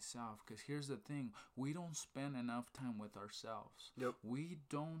with myself, because here's the thing. We don't spend enough time with ourselves. Yep. We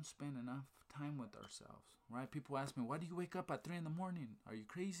don't spend enough time with ourselves, right? People ask me, why do you wake up at 3 a.m? Are you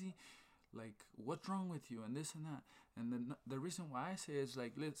crazy? Like, what's wrong with you? And this and that. And the reason why I say is,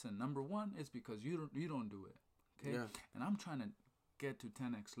 like, listen, number one, it's because you don't do it. Okay? Yeah. And I'm trying to get to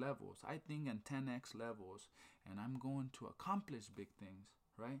 10x levels. I think in 10x levels, and I'm going to accomplish big things,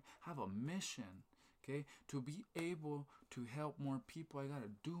 right? Have a mission, okay? To be able to help more people, I got to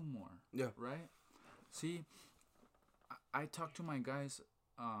do more. Yeah. Right? See, I talk to my guys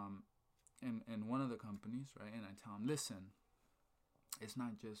in one of the companies, right? And I tell them, listen, it's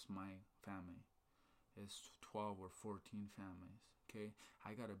not just my family. It's 12 or 14 families, okay?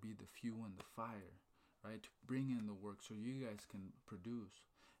 I got to be the fuel in the fire, right? To bring in the work so you guys can produce.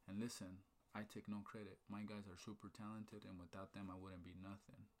 And listen, I take no credit. My guys are super talented, and without them, I wouldn't be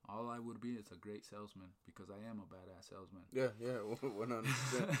nothing. All I would be is a great salesman, because I am a badass salesman. Yeah,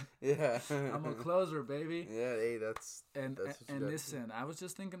 100%. Yeah. I'm a closer, baby. Yeah, hey, that's listen, I was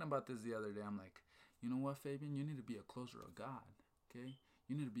just thinking about this the other day. I'm like, you know what, Fabian? You need to be a closer of God, okay?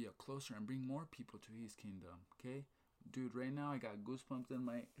 You need to be a closer and bring more people to His kingdom, okay? Dude, right now I got goosebumps in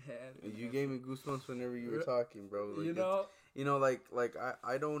my head. You gave me goosebumps whenever you were talking, bro. Like, like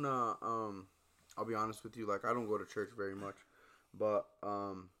I don't I'll be honest with you, like, I don't go to church very much, but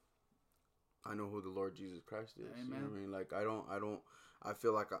I know who the Lord Jesus Christ is. Amen. You know what I mean? Like, I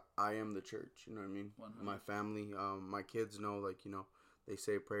feel like I am the church, you know what I mean? 100. My family, my kids know, like, they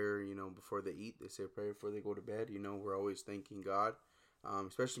say prayer, before they eat. They say prayer before they go to bed. We're always thanking God.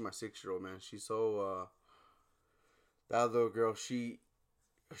 Especially my 6-year-old, man. She's so that little girl, she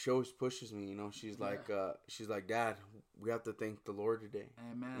always pushes me, she's like Dad, we have to thank the Lord today.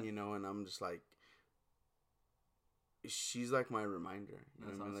 Amen. And I'm just like, she's like my reminder. You know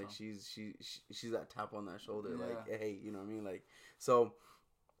That's what I mean? awesome. Like, she's that tap on that shoulder, Yeah. like, hey, you know what I mean? Like, so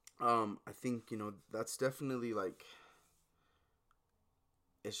I think, that's definitely, like,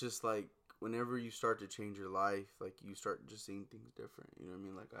 it's just like whenever you start to change your life, like, you start just seeing things different. You know what I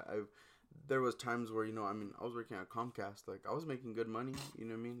mean? Like, there was times where, I was working at Comcast, like, I was making good money, you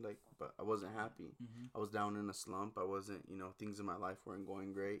know what I mean? Like, but I wasn't happy. Mm-hmm. I was down in a slump. I wasn't, things in my life weren't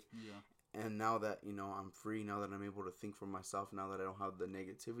going great. Yeah. and now that, you know, I'm free, now that I'm able to think for myself, now that I don't have the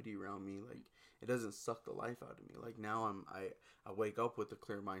negativity around me, like, it doesn't suck the life out of me. Like, now I wake up with a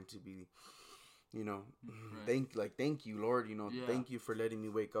clear mind to be, you know, thank you, Lord, you know, thank you for letting me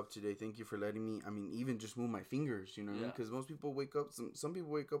wake up today. Thank you for letting me, I mean, even just move my fingers, you know, because most people wake up, some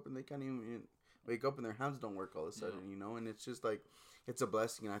people wake up and they can't even wake up and their hands don't work all of a sudden, you know, and it's just like, it's a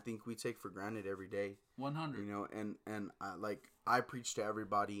blessing, and I think we take for granted every day. 100. You know, and I preach to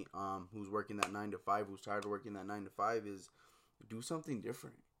everybody who's working that 9 to 5, who's tired of working that 9 to 5, is do something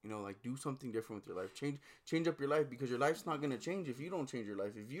different. You know, like, do something different with your life. Change up your life, because your life's not gonna change if you don't change your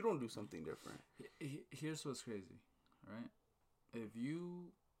life. If you don't do something different. Here's what's crazy, right? If you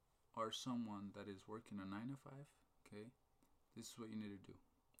are someone that is working a 9 to 5, okay, this is what you need to do.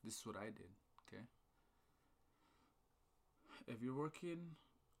 This is what I did, okay. If you're working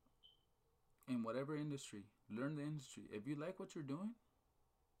in whatever industry, learn the industry. If you like what you're doing,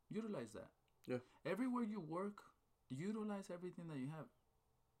 utilize that. Yeah. Everywhere you work, utilize everything that you have.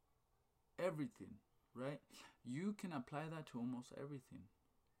 Everything, right? You can apply that to almost everything.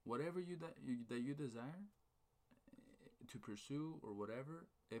 Whatever that you desire to pursue or whatever,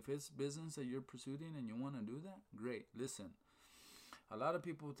 if it's business that you're pursuing and you want to do that, great. Listen. A lot of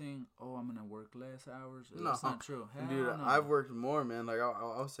people think, "Oh, I'm gonna work less hours." That's not true. Dude, no. I've worked more, man. Like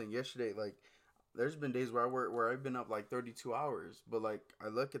I was saying yesterday, like there's been days where I've been up like 32 hours, but like I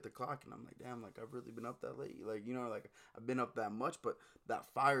look at the clock and I'm like, damn, like I've really been up that late. Like, you know, like I've been up that much, but that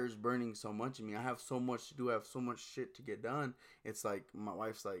fire is burning so much in me. I have so much to do. I have so much shit to get done. It's like my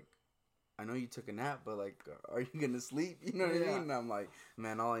wife's like, I know you took a nap, but like, are you gonna sleep? You know what I mean? And I'm like,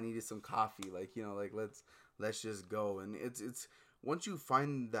 man, all I need is some coffee. Like, you know, like let's just go. And it's. Once you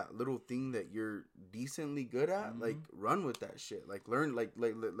find that little thing that you're decently good at, like run with that shit. Like learn, like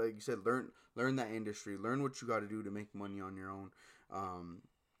you said, learn that industry. Learn what you got to do to make money on your own.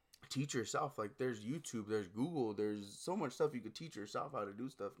 Teach yourself. Like there's YouTube, there's Google, there's so much stuff you could teach yourself how to do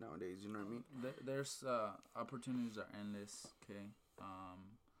stuff nowadays. You know what I mean? There's opportunities are endless. Okay.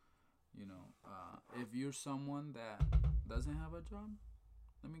 You know, if you're someone that doesn't have a job,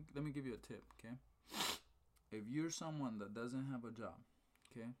 let me give you a tip. Okay. If you're someone that doesn't have a job,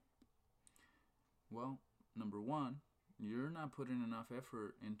 okay, well, number one, you're not putting enough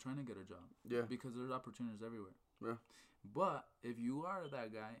effort in trying to get a job. Yeah. Because there's opportunities everywhere. Yeah. But if you are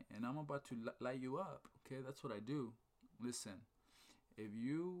that guy, and I'm about to light you up, okay, that's what I do. Listen, if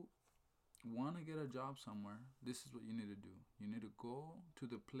you want to get a job somewhere, this is what you need to do. You need to go to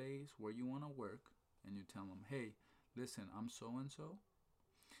the place where you want to work, and you tell them, hey, listen, I'm so-and-so,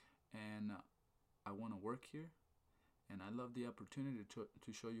 and I want to work here, and I love the opportunity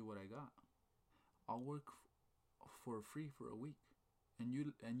to show you what I got. I'll work for free for a week, and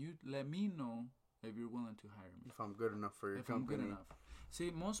you let me know if you're willing to hire me. If I'm good enough for your company. I'm good enough. See,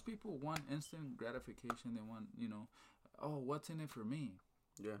 most people want instant gratification. They want, you know, oh, what's in it for me?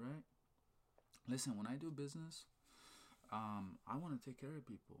 Yeah. Right? Listen, when I do business, I want to take care of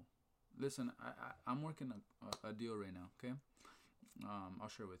people. Listen, I'm working a deal right now, okay? I'll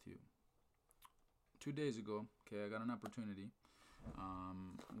share with you. 2 days ago, okay, I got an opportunity.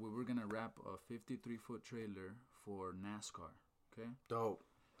 We were gonna wrap a 53-foot trailer for NASCAR. Okay. Dope.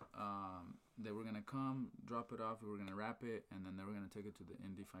 They were gonna come, drop it off. We were gonna wrap it, and then they were gonna take it to the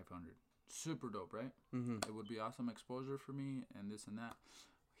Indy 500. Super dope, right? Mm-hmm. It would be awesome exposure for me, and this and that.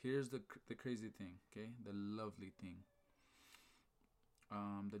 Here's the crazy thing, okay? The lovely thing.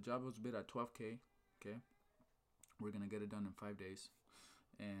 The job was bid at $12K. Okay. We're gonna get it done in 5 days,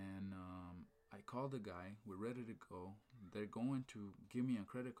 and I called the guy. We're ready to go. They're going to give me a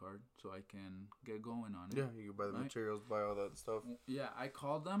credit card so I can get going on it. Yeah, you can buy the materials, buy all that stuff. Yeah, I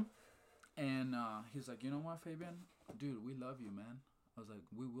called them, and he's like, you know what, Fabian? Dude, we love you, man. I was like,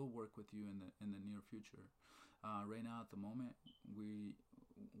 we will work with you in the near future. Right now, at the moment,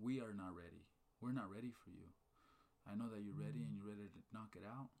 we are not ready. We're not ready for you. I know that you're ready and you're ready to knock it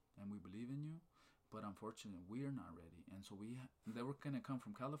out, and we believe in you. But unfortunately, we are not ready, and so they were gonna come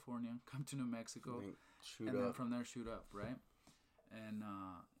from California, come to New Mexico, and then from there shoot up, right? And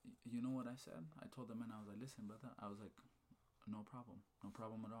you know what I said? I told them, and I was like, "Listen, brother," I was like, "No problem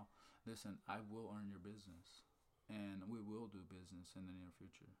at all. Listen, I will earn your business, and we will do business in the near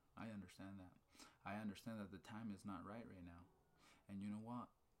future. I understand that. I understand that the time is not right now, and you know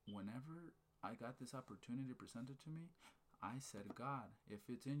what? Whenever I got this opportunity presented to me, I said, God, if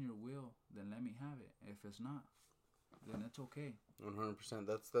it's in your will, then let me have it. If it's not, then it's okay. 100%.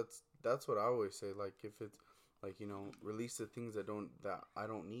 That's what I always say. Like, if it's like, you know, release the things that I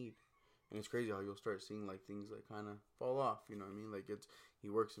don't need. And it's crazy how you'll start seeing like things like kind of fall off. You know what I mean? Like he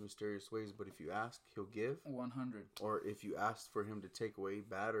works in mysterious ways, but if you ask, he'll give. 100. Or if you ask for him to take away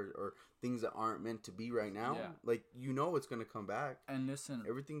bad or things that aren't meant to be right now, like it's gonna come back. And listen,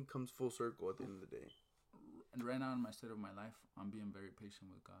 everything comes full circle at the end of the day. And right now in my state of my life, I'm being very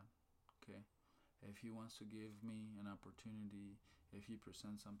patient with God. Okay, if He wants to give me an opportunity, if He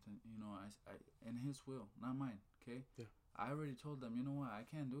presents something, I in His will, not mine. Okay. Yeah. I already told them, you know what? I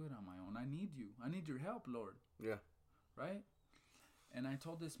can't do it on my own. I need you. I need your help, Lord. Yeah. Right? And I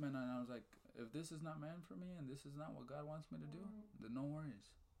told this man, and I was like, if this is not meant for me and this is not what God wants me to do, then no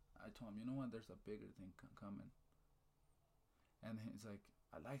worries. I told him, you know what? There's a bigger thing coming. And he's like,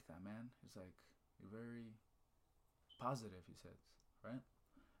 I like that, man. He's like, you're very positive, he says, right?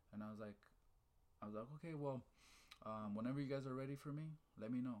 And I was like, okay, well, whenever you guys are ready for me,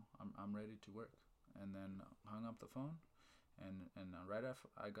 let me know. I'm ready to work. And then hung up the phone. And right after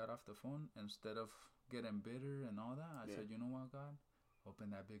I got off the phone, instead of getting bitter and all that, I said, you know what, God? Open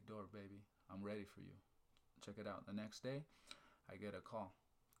that big door, baby. I'm ready for you. Check it out. The next day, I get a call.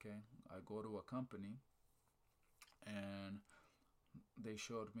 Okay, I go to a company, and they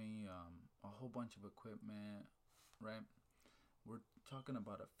showed me a whole bunch of equipment. Right, we're talking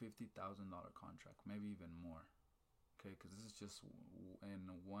about a $50,000 contract, maybe even more. Okay, because this is just in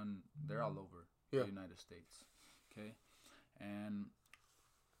one. They're all over the United States. Okay. And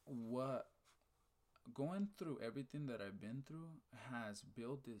going through everything that I've been through has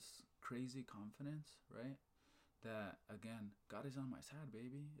built this crazy confidence, right? That, again, God is on my side,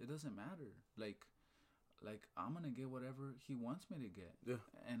 baby. It doesn't matter. Like I'm going to get whatever He wants me to get. Yeah.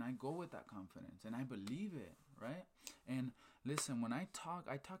 And I go with that confidence, and I believe it, right? And listen, when I talk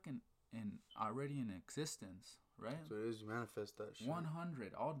in already in existence. Right? So it is, you manifest that shit.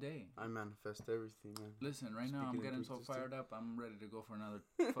 100 all day. I manifest everything, man. Listen, right now I'm getting so fired up. I'm ready to go for another.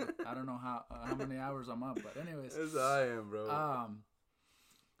 I don't know how many hours I'm up, but anyways. That's how I am, bro.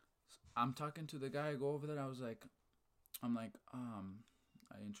 I'm talking to the guy. I go over there. I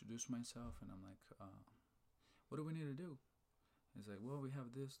introduce myself, and I'm like, what do we need to do? He's like, well, we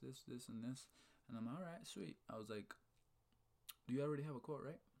have this, and this, and I'm all right, sweet. I was like, do you already have a quote,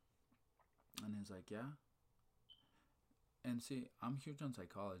 right? And he's like, yeah. And see, I'm huge on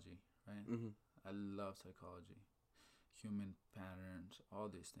psychology, right? Mm-hmm. I love psychology, human patterns, all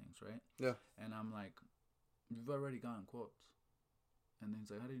these things, right? Yeah. And I'm like, you've already gotten quotes. And then he's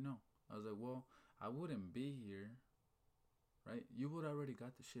like, how do you know? I was like, well, I wouldn't be here, right? You would already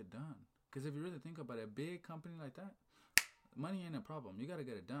got the shit done. Because if you really think about it, a big company like that, money ain't a problem. You got to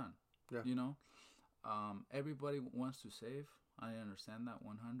get it done. Yeah. Everybody wants to save. I understand that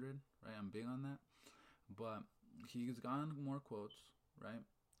 100, right? I'm big on that. But he's gotten more quotes, right?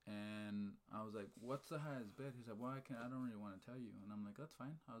 And I was like, what's the highest bid? He's like, well, I don't really want to tell you. And I'm like, that's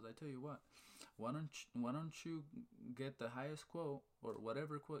fine. I tell you what, why don't you get the highest quote or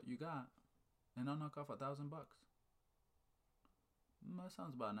whatever quote you got, and I'll knock off $1,000. That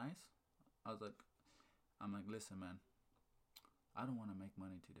sounds about nice. I'm like, listen, man, I don't want to make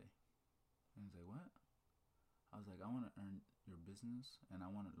money today. And he's like, what? I was like, I want to earn your business, and I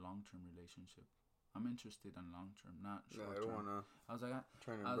want a long-term relationship. I'm interested in long-term, not short-term. I don't want to. I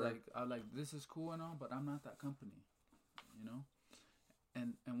was like, this is cool and all, but I'm not that company,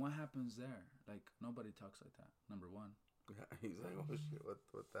 And what happens there? Like, nobody talks like that. Number one. Yeah, he's like, oh shit, what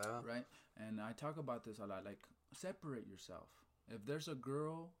the hell? Right, and I talk about this a lot. Like, separate yourself. If there's a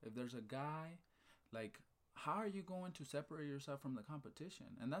girl, if there's a guy, like, how are you going to separate yourself from the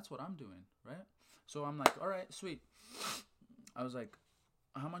competition? And that's what I'm doing, right? So I'm like, all right, sweet. I was like,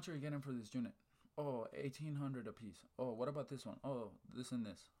 how much are you getting for this unit? Oh, $1,800 a piece. Oh, what about this one? Oh, this and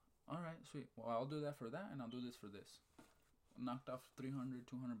this. All right, sweet. Well, I'll do that for that, and I'll do this for this. Knocked off $300,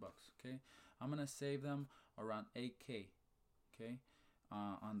 $200. Okay, I'm gonna save them around $8K. Okay,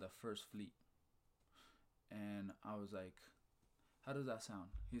 on the first fleet. And I was like, how does that sound?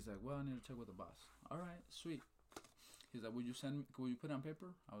 He's like, well, I need to check with the boss. All right, sweet. He's like, will you put it on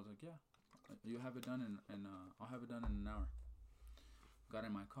paper? I was like, yeah. You have it done in I'll have it done in an hour. Got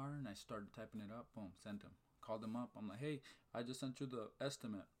in my car and I started typing it up. Boom, sent him. Called him up. I'm like, hey, I just sent you the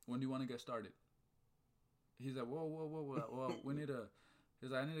estimate. When do you want to get started? He's like, whoa, we need to.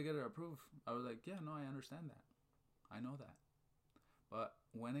 He's like, I need to get it approved. I was like, yeah, no, I understand that. I know that. But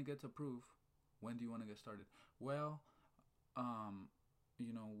when it gets approved, when do you want to get started? Well,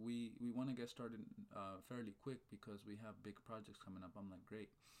 we want to get started fairly quick because we have big projects coming up. I'm like, great.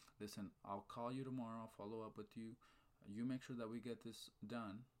 Listen, I'll call you tomorrow. I'll follow up with you. You make sure that we get this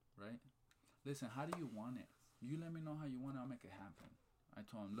done, right? Listen, how do you want it? You let me know how you want it. I'll make it happen. I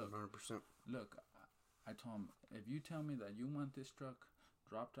told him, look, 100%. Look, I told him, if you tell me that you want this truck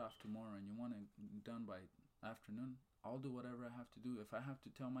dropped off tomorrow and you want it done by afternoon, I'll do whatever I have to do. If I have to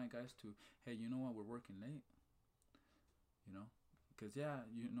tell my guys to, hey, you know what, we're working late, you know, because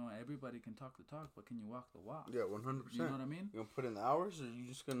everybody can talk the talk, but can you walk the walk? Yeah, 100%. You know what I mean? You gonna put in the hours, or you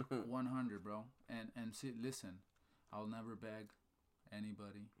just gonna 100, bro. And see, listen, I'll never beg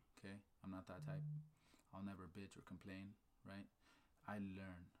anybody. Okay, I'm not that type. I'll never bitch or complain. Right? I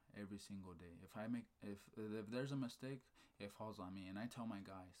learn every single day. If there's a mistake, it falls on me, and I tell my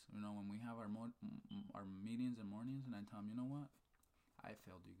guys, you know, when we have our meetings and mornings, and I tell them, you know what, I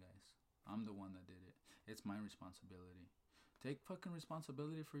failed you guys. I'm the one that did it. It's my responsibility. Take fucking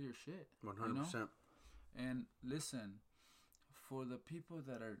responsibility for your shit. 100%. You know? And listen, for the people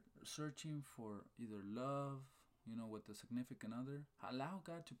that are searching for either love, you know, with a significant other, allow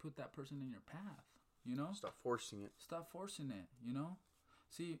God to put that person in your path. You know? Stop forcing it. Stop forcing it, you know?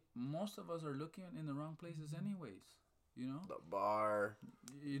 See, most of us are looking in the wrong places anyways, you know? The bar,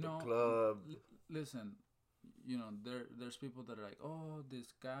 you know, the club. Listen, you know, there's people that are like, oh,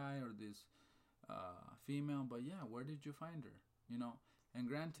 this guy or this female, but yeah, where did you find her? You know? And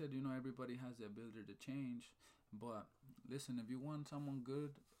granted, you know, everybody has the ability to change, but listen, if you want someone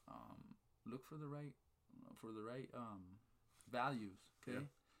good, look for the right values, okay? Yeah.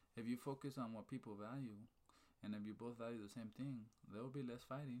 If you focus on what people value, and if you both value the same thing, there will be less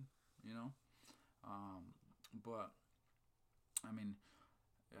fighting, you know? But, I mean,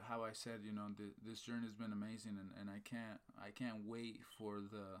 how I said, you know, this journey has been amazing, and I can't wait for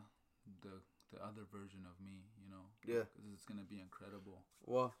the other version of me, you know? Yeah. Because it's going to be incredible.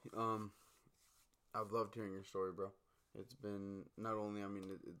 Well, I've loved hearing your story, bro. It's been, not only, I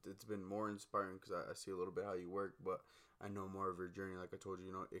mean, it's been more inspiring because I see a little bit how you work, but I know more of your journey. Like I told you,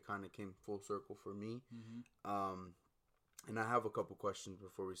 you know, it kind of came full circle for me. Mm-hmm. And I have a couple questions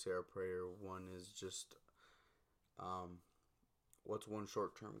before we say our prayer. One is just, what's one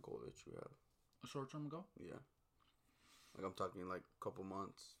short-term goal that you have? A short-term goal? Yeah. Like I'm talking like a couple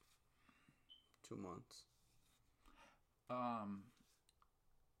months, 2 months.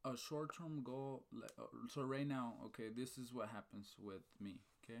 A short-term goal. So right now, okay, this is what happens with me,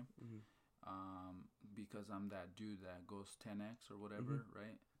 okay? Mm-hmm. Because I'm that dude that goes 10x or whatever, mm-hmm.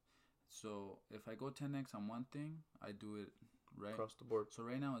 right? So if I go 10x on one thing, I do it right across the board. So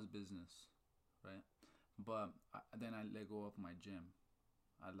right now it's business, right? But then I let go of my gym.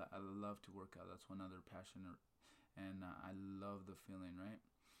 I love to work out. That's one other passion, and I love the feeling, right?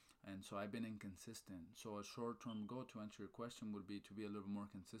 And so I've been inconsistent. So a short-term goal, to answer your question, would be to be a little more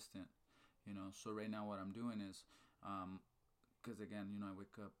consistent, you know. So right now what I'm doing is, because again, you know, I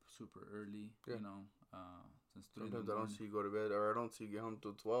wake up super early, yeah. You know, since 3 Sometimes I don't see you go to bed, or I don't see you get home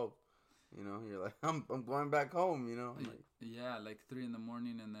till 12. You know, you're like, I'm going back home, you know. Like, yeah, like 3 a.m,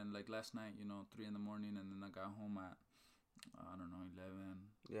 and then like last night, you know, 3 a.m, and then I got home at, I don't know, 11.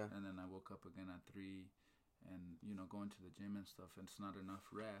 Yeah. And then I woke up again at 3. And, you know, going to the gym and stuff, and it's not enough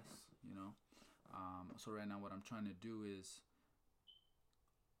rest, you know. So right now what I'm trying to do is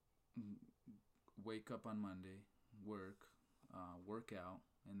wake up on Monday, work out,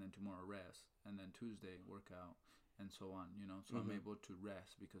 and then tomorrow rest, and then Tuesday work out, and so on, you know. So I'm able to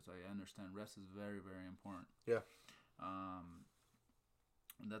rest because I understand rest is very, very important. Yeah.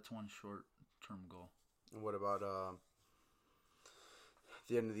 That's one short-term goal. And what about at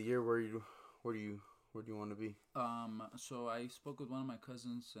the end of the year? Where do you want to be? So I spoke with one of my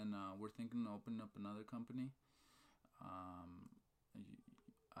cousins, and we're thinking of opening up another company.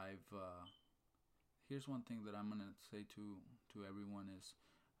 Here's one thing that I'm gonna say to everyone is,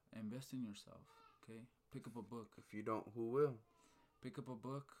 invest in yourself. Okay, pick up a book. If you don't, who will? Pick up a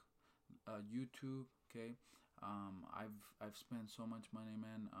book, YouTube. Okay, I've spent so much money,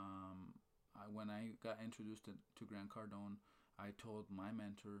 man. When I got introduced to Grant Cardone, I told my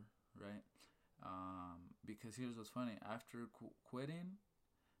mentor, right? Because here's what's funny. After quitting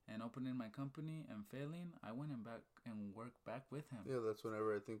and opening my company and failing, I went back and worked back with him. Yeah, that's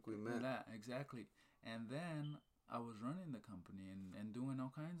whenever I think we met. Yeah, exactly. And then I was running the company and doing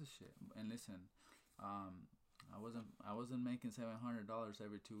all kinds of shit. And listen, I wasn't making $700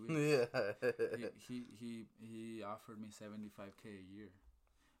 every 2 weeks. Yeah. He offered me $75K a year.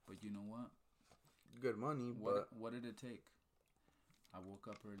 But you know what? Good money, what did it take? I woke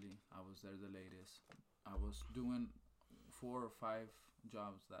up early. I was there the latest. I was doing 4 or 5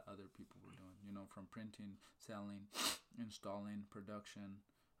 jobs that other people were doing. You know, from printing, selling, installing, production,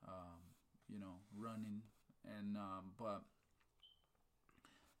 you know, running, and but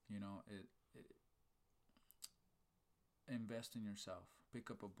you know, it invest in yourself.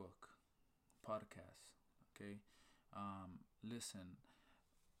 Pick up a book, podcast. Okay, listen.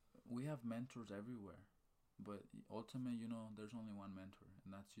 We have mentors everywhere. but ultimately, there's only one mentor,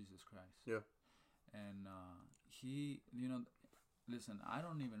 and that's Jesus Christ. Yeah. And he, listen, I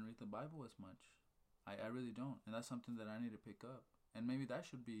don't even read the Bible as much. I really don't, and that's something that I need to pick up. And maybe that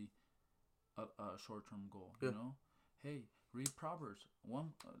should be a short-term goal. Yeah. Hey, read Proverbs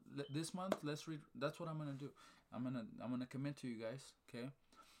this month. Let's read. That's what I'm gonna do. I'm gonna commit to you guys, okay?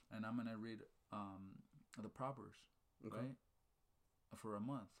 And I'm gonna read the Proverbs, Okay. right, for a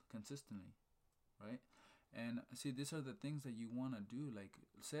month consistently, right? And see, these are the things that you want to do. Like,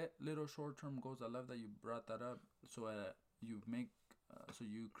 set little short-term goals. I love that you brought that up. So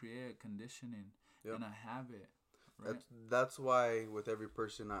you create a conditioning and a habit. Right? That's why with every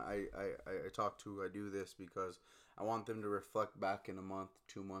person I talk to, I do this because I want them to reflect back in a month,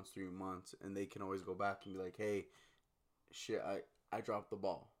 2 months, 3 months, and they can always go back and be like, hey, shit, I dropped the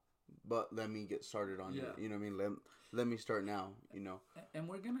ball, but let me get started on it. You know what I mean? Let me start now. And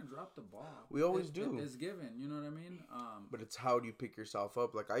we're gonna drop the ball. We always do. It's given. You know what I mean? But it's how do you pick yourself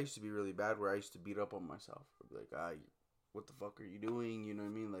up? Like, I used to be really bad where I used to beat up on myself. I'd be like, what the fuck are you doing? You know what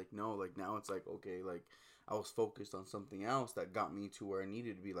I mean? Like, no, like now it's like, okay, like I was focused on something else that got me to where I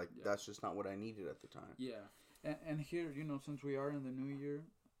needed to be. Like, that's just not what I needed at the time. Yeah. And here, since we are in the new year,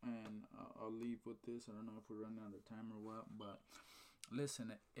 and I'll leave with this. I don't know if we're running out of time or what, but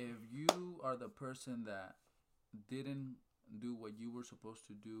listen, if you are the person that didn't do what you were supposed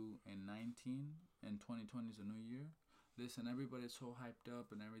to do in 19 and 2020 is a new year, listen, everybody's so hyped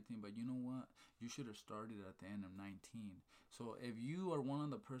up and everything, but you know what? You should have started at the end of 19. So if you are one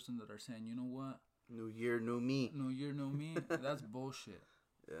of the person that are saying, you know what? New year, new me. New year, new me. That's bullshit.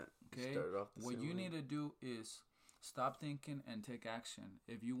 Yeah. Okay? What you need to do is stop thinking and take action.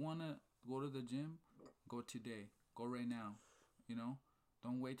 If you want to go to the gym, go today. Go right now.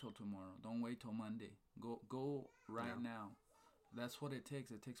 Don't wait till tomorrow. Don't wait till Monday. Go right now. That's what it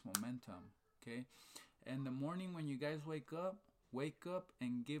takes. It takes momentum. Okay? And the morning when you guys wake up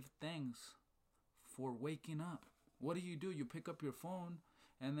and give thanks for waking up. What do? You pick up your phone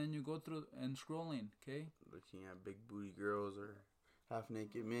and then you go through and scrolling, okay? Looking at big booty girls or half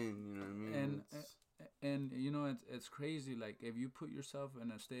naked men, you know what I mean? And it's crazy. Like, if you put yourself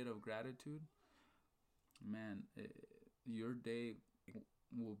in a state of gratitude, man, your day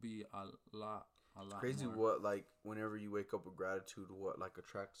will be a lot crazy more. What, like, whenever you wake up with gratitude, what, like,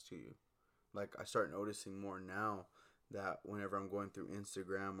 attracts to you? Like, I start noticing more now that whenever I'm going through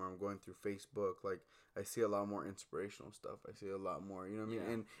Instagram or I'm going through Facebook, like, I see a lot more inspirational stuff. I see a lot more, you know what I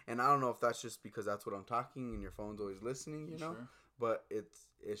mean? And I don't know if that's just because that's what I'm talking and your phone's always listening, you know? Sure. But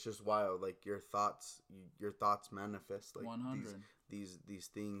it's just wild. Like, your thoughts manifest. Like, 100. These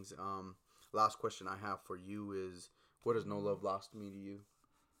things. Last question I have for you is, what does no love lost mean to you?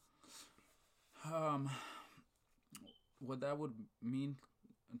 What that would mean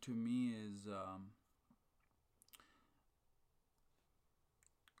to me is,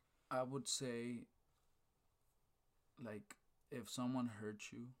 I would say, like, if someone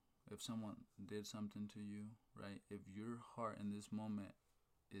hurt you, if someone did something to you, right? If your heart in this moment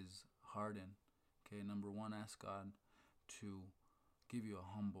is hardened, okay, number one, ask God to give you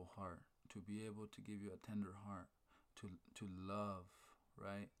a humble heart, to be able to give you a tender heart, to love,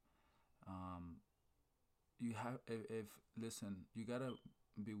 right? You have, listen, you gotta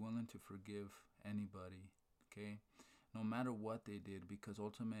be willing to forgive anybody, okay? No matter what they did, because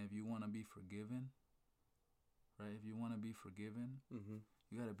ultimately, if you want to be forgiven, right? If you want to be forgiven,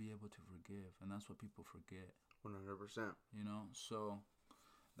 you got to be able to forgive, and that's what people forget. 100%. So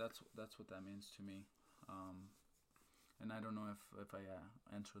that's what that means to me. And I don't know if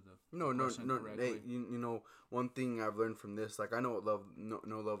I answered the question correctly. Hey, you know, one thing I've learned from this, like, I know what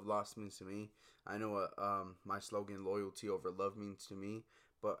no love lost means to me. I know what my slogan, loyalty over love, means to me.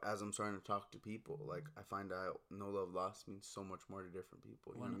 But as I'm starting to talk to people, like, I find out no love lost means so much more to different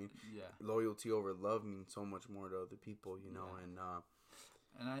people. You know what I mean? Yeah. Loyalty over love means so much more to other people, you know.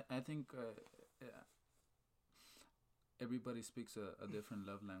 And I think everybody speaks a different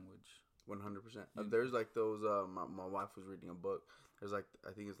love language. 100%. There's like those. My wife was reading a book. There's like,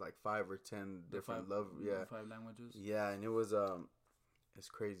 I think it's like 5 or 10 different love. Yeah. 5 languages. Yeah, and it was it's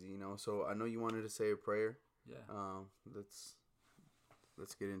crazy, you know. So I know you wanted to say a prayer. Yeah.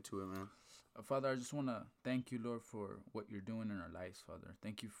 Let's get into it, man. Father, I just want to thank you, Lord, for what you're doing in our lives, Father.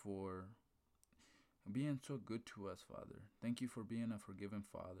 Thank you for being so good to us, Father. Thank you for being a forgiving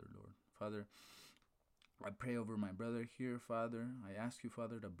Father, Lord. Father, I pray over my brother here, Father. I ask you,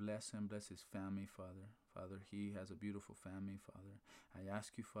 Father, to bless him, bless his family, Father. Father, he has a beautiful family, Father. I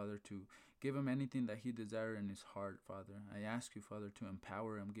ask you, Father, to give him anything that he desires in his heart, Father. I ask you, Father, to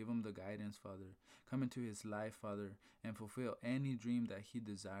empower him, give him the guidance, Father. Come into his life, Father, and fulfill any dream that he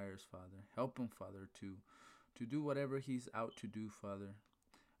desires, Father. Help him, Father, to to do whatever he's out to do, Father.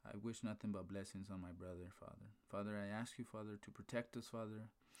 I wish nothing but blessings on my brother, Father. Father, I ask you, Father, to protect us, Father.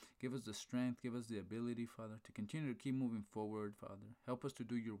 Give us the strength, give us the ability, Father, to continue to keep moving forward, Father. Help us to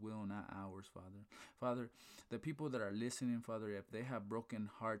do your will, not ours, Father. Father, the people that are listening, Father, if they have broken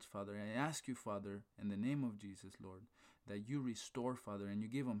hearts, Father, I ask you, Father, in the name of Jesus, Lord, that you restore, Father, and you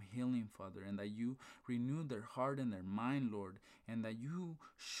give them healing, Father, and that you renew their heart and their mind, Lord, and that you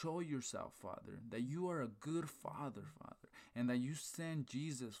show yourself, Father, that you are a good Father, Father, and that you send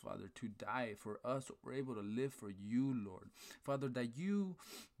Jesus, Father, to die for us so we're able to live for you, Lord. Father, that you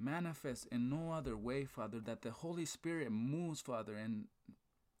manifest in no other way, Father, that the Holy Spirit moves, Father, in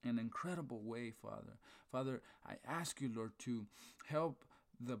an incredible way, Father. Father, I ask you, Lord, to help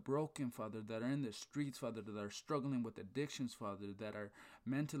the broken, Father, that are in the streets, Father, that are struggling with addictions, Father, that are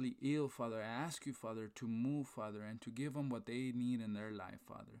mentally ill, Father. I ask you, Father, to move, Father, and to give them what they need in their life,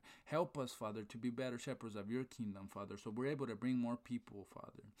 Father. Help us, Father, to be better shepherds of your kingdom, Father, so we're able to bring more people,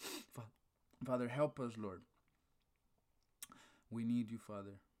 Father. Father, help us, Lord. We need you,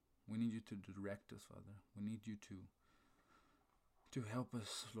 Father. We need you to direct us, Father. We need you to help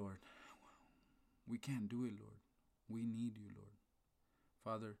us, Lord. We can't do it, Lord. We need you, Lord.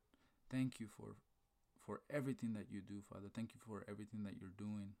 Father, thank you for everything that you do, Father. Thank you for everything that you're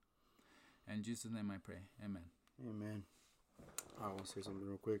doing. In Jesus' name I pray. Amen. Amen. I want to say something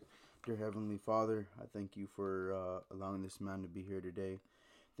real quick. Dear Heavenly Father, I thank you for allowing this man to be here today.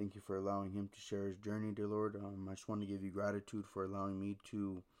 Thank you for allowing him to share his journey, dear Lord. I just want to give you gratitude for allowing me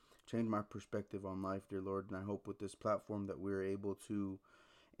to change my perspective on life, dear Lord. And I hope with this platform that we're able to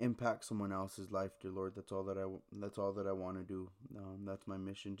impact someone else's life, dear Lord. That's all that I want to do. That's my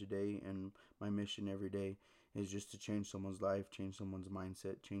mission today, and my mission every day is just to change someone's life, change someone's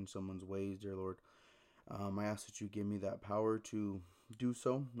mindset, change someone's ways, dear Lord. I ask that you give me that power to do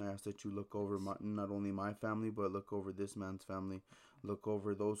so. I ask that you look over not only my family, but look over this man's family. Look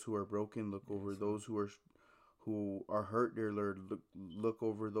over those who are broken. Look over those who are hurt, dear Lord. Look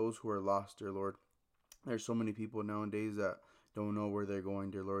over those who are lost, dear Lord. There's so many people nowadays that don't know where they're going,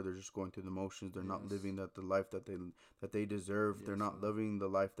 dear Lord. They're just going through the motions. They're not living the life that they deserve. They're not living the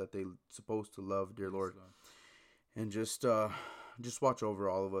life that they're supposed to love, dear Lord. And just watch over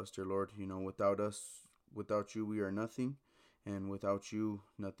all of us, dear Lord. You know, without you, we are nothing, and without you,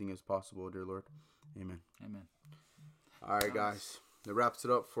 nothing is possible, dear Lord. Amen. Amen. All right, guys. That wraps it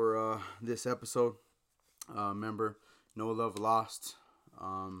up for this episode. Remember, no love lost.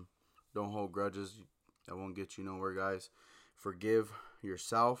 Don't hold grudges. That won't get you nowhere, guys. Forgive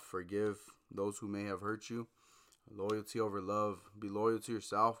yourself. Forgive those who may have hurt you. Loyalty over love. Be loyal to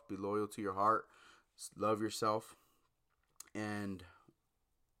yourself. Be loyal to your heart. Love yourself. And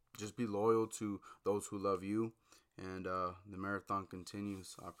just be loyal to those who love you. And the marathon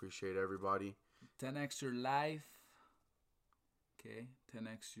continues. I appreciate everybody. 10x your life. Okay?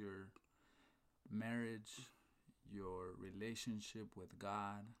 10x your marriage, your relationship with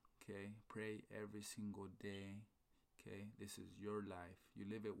God. Okay? Pray every single day. Okay, this is your life. You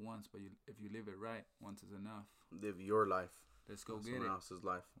live it once, but if you live it right, once is enough. Live your life. Let's go not get someone it. else's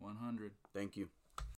life. 100. Thank you.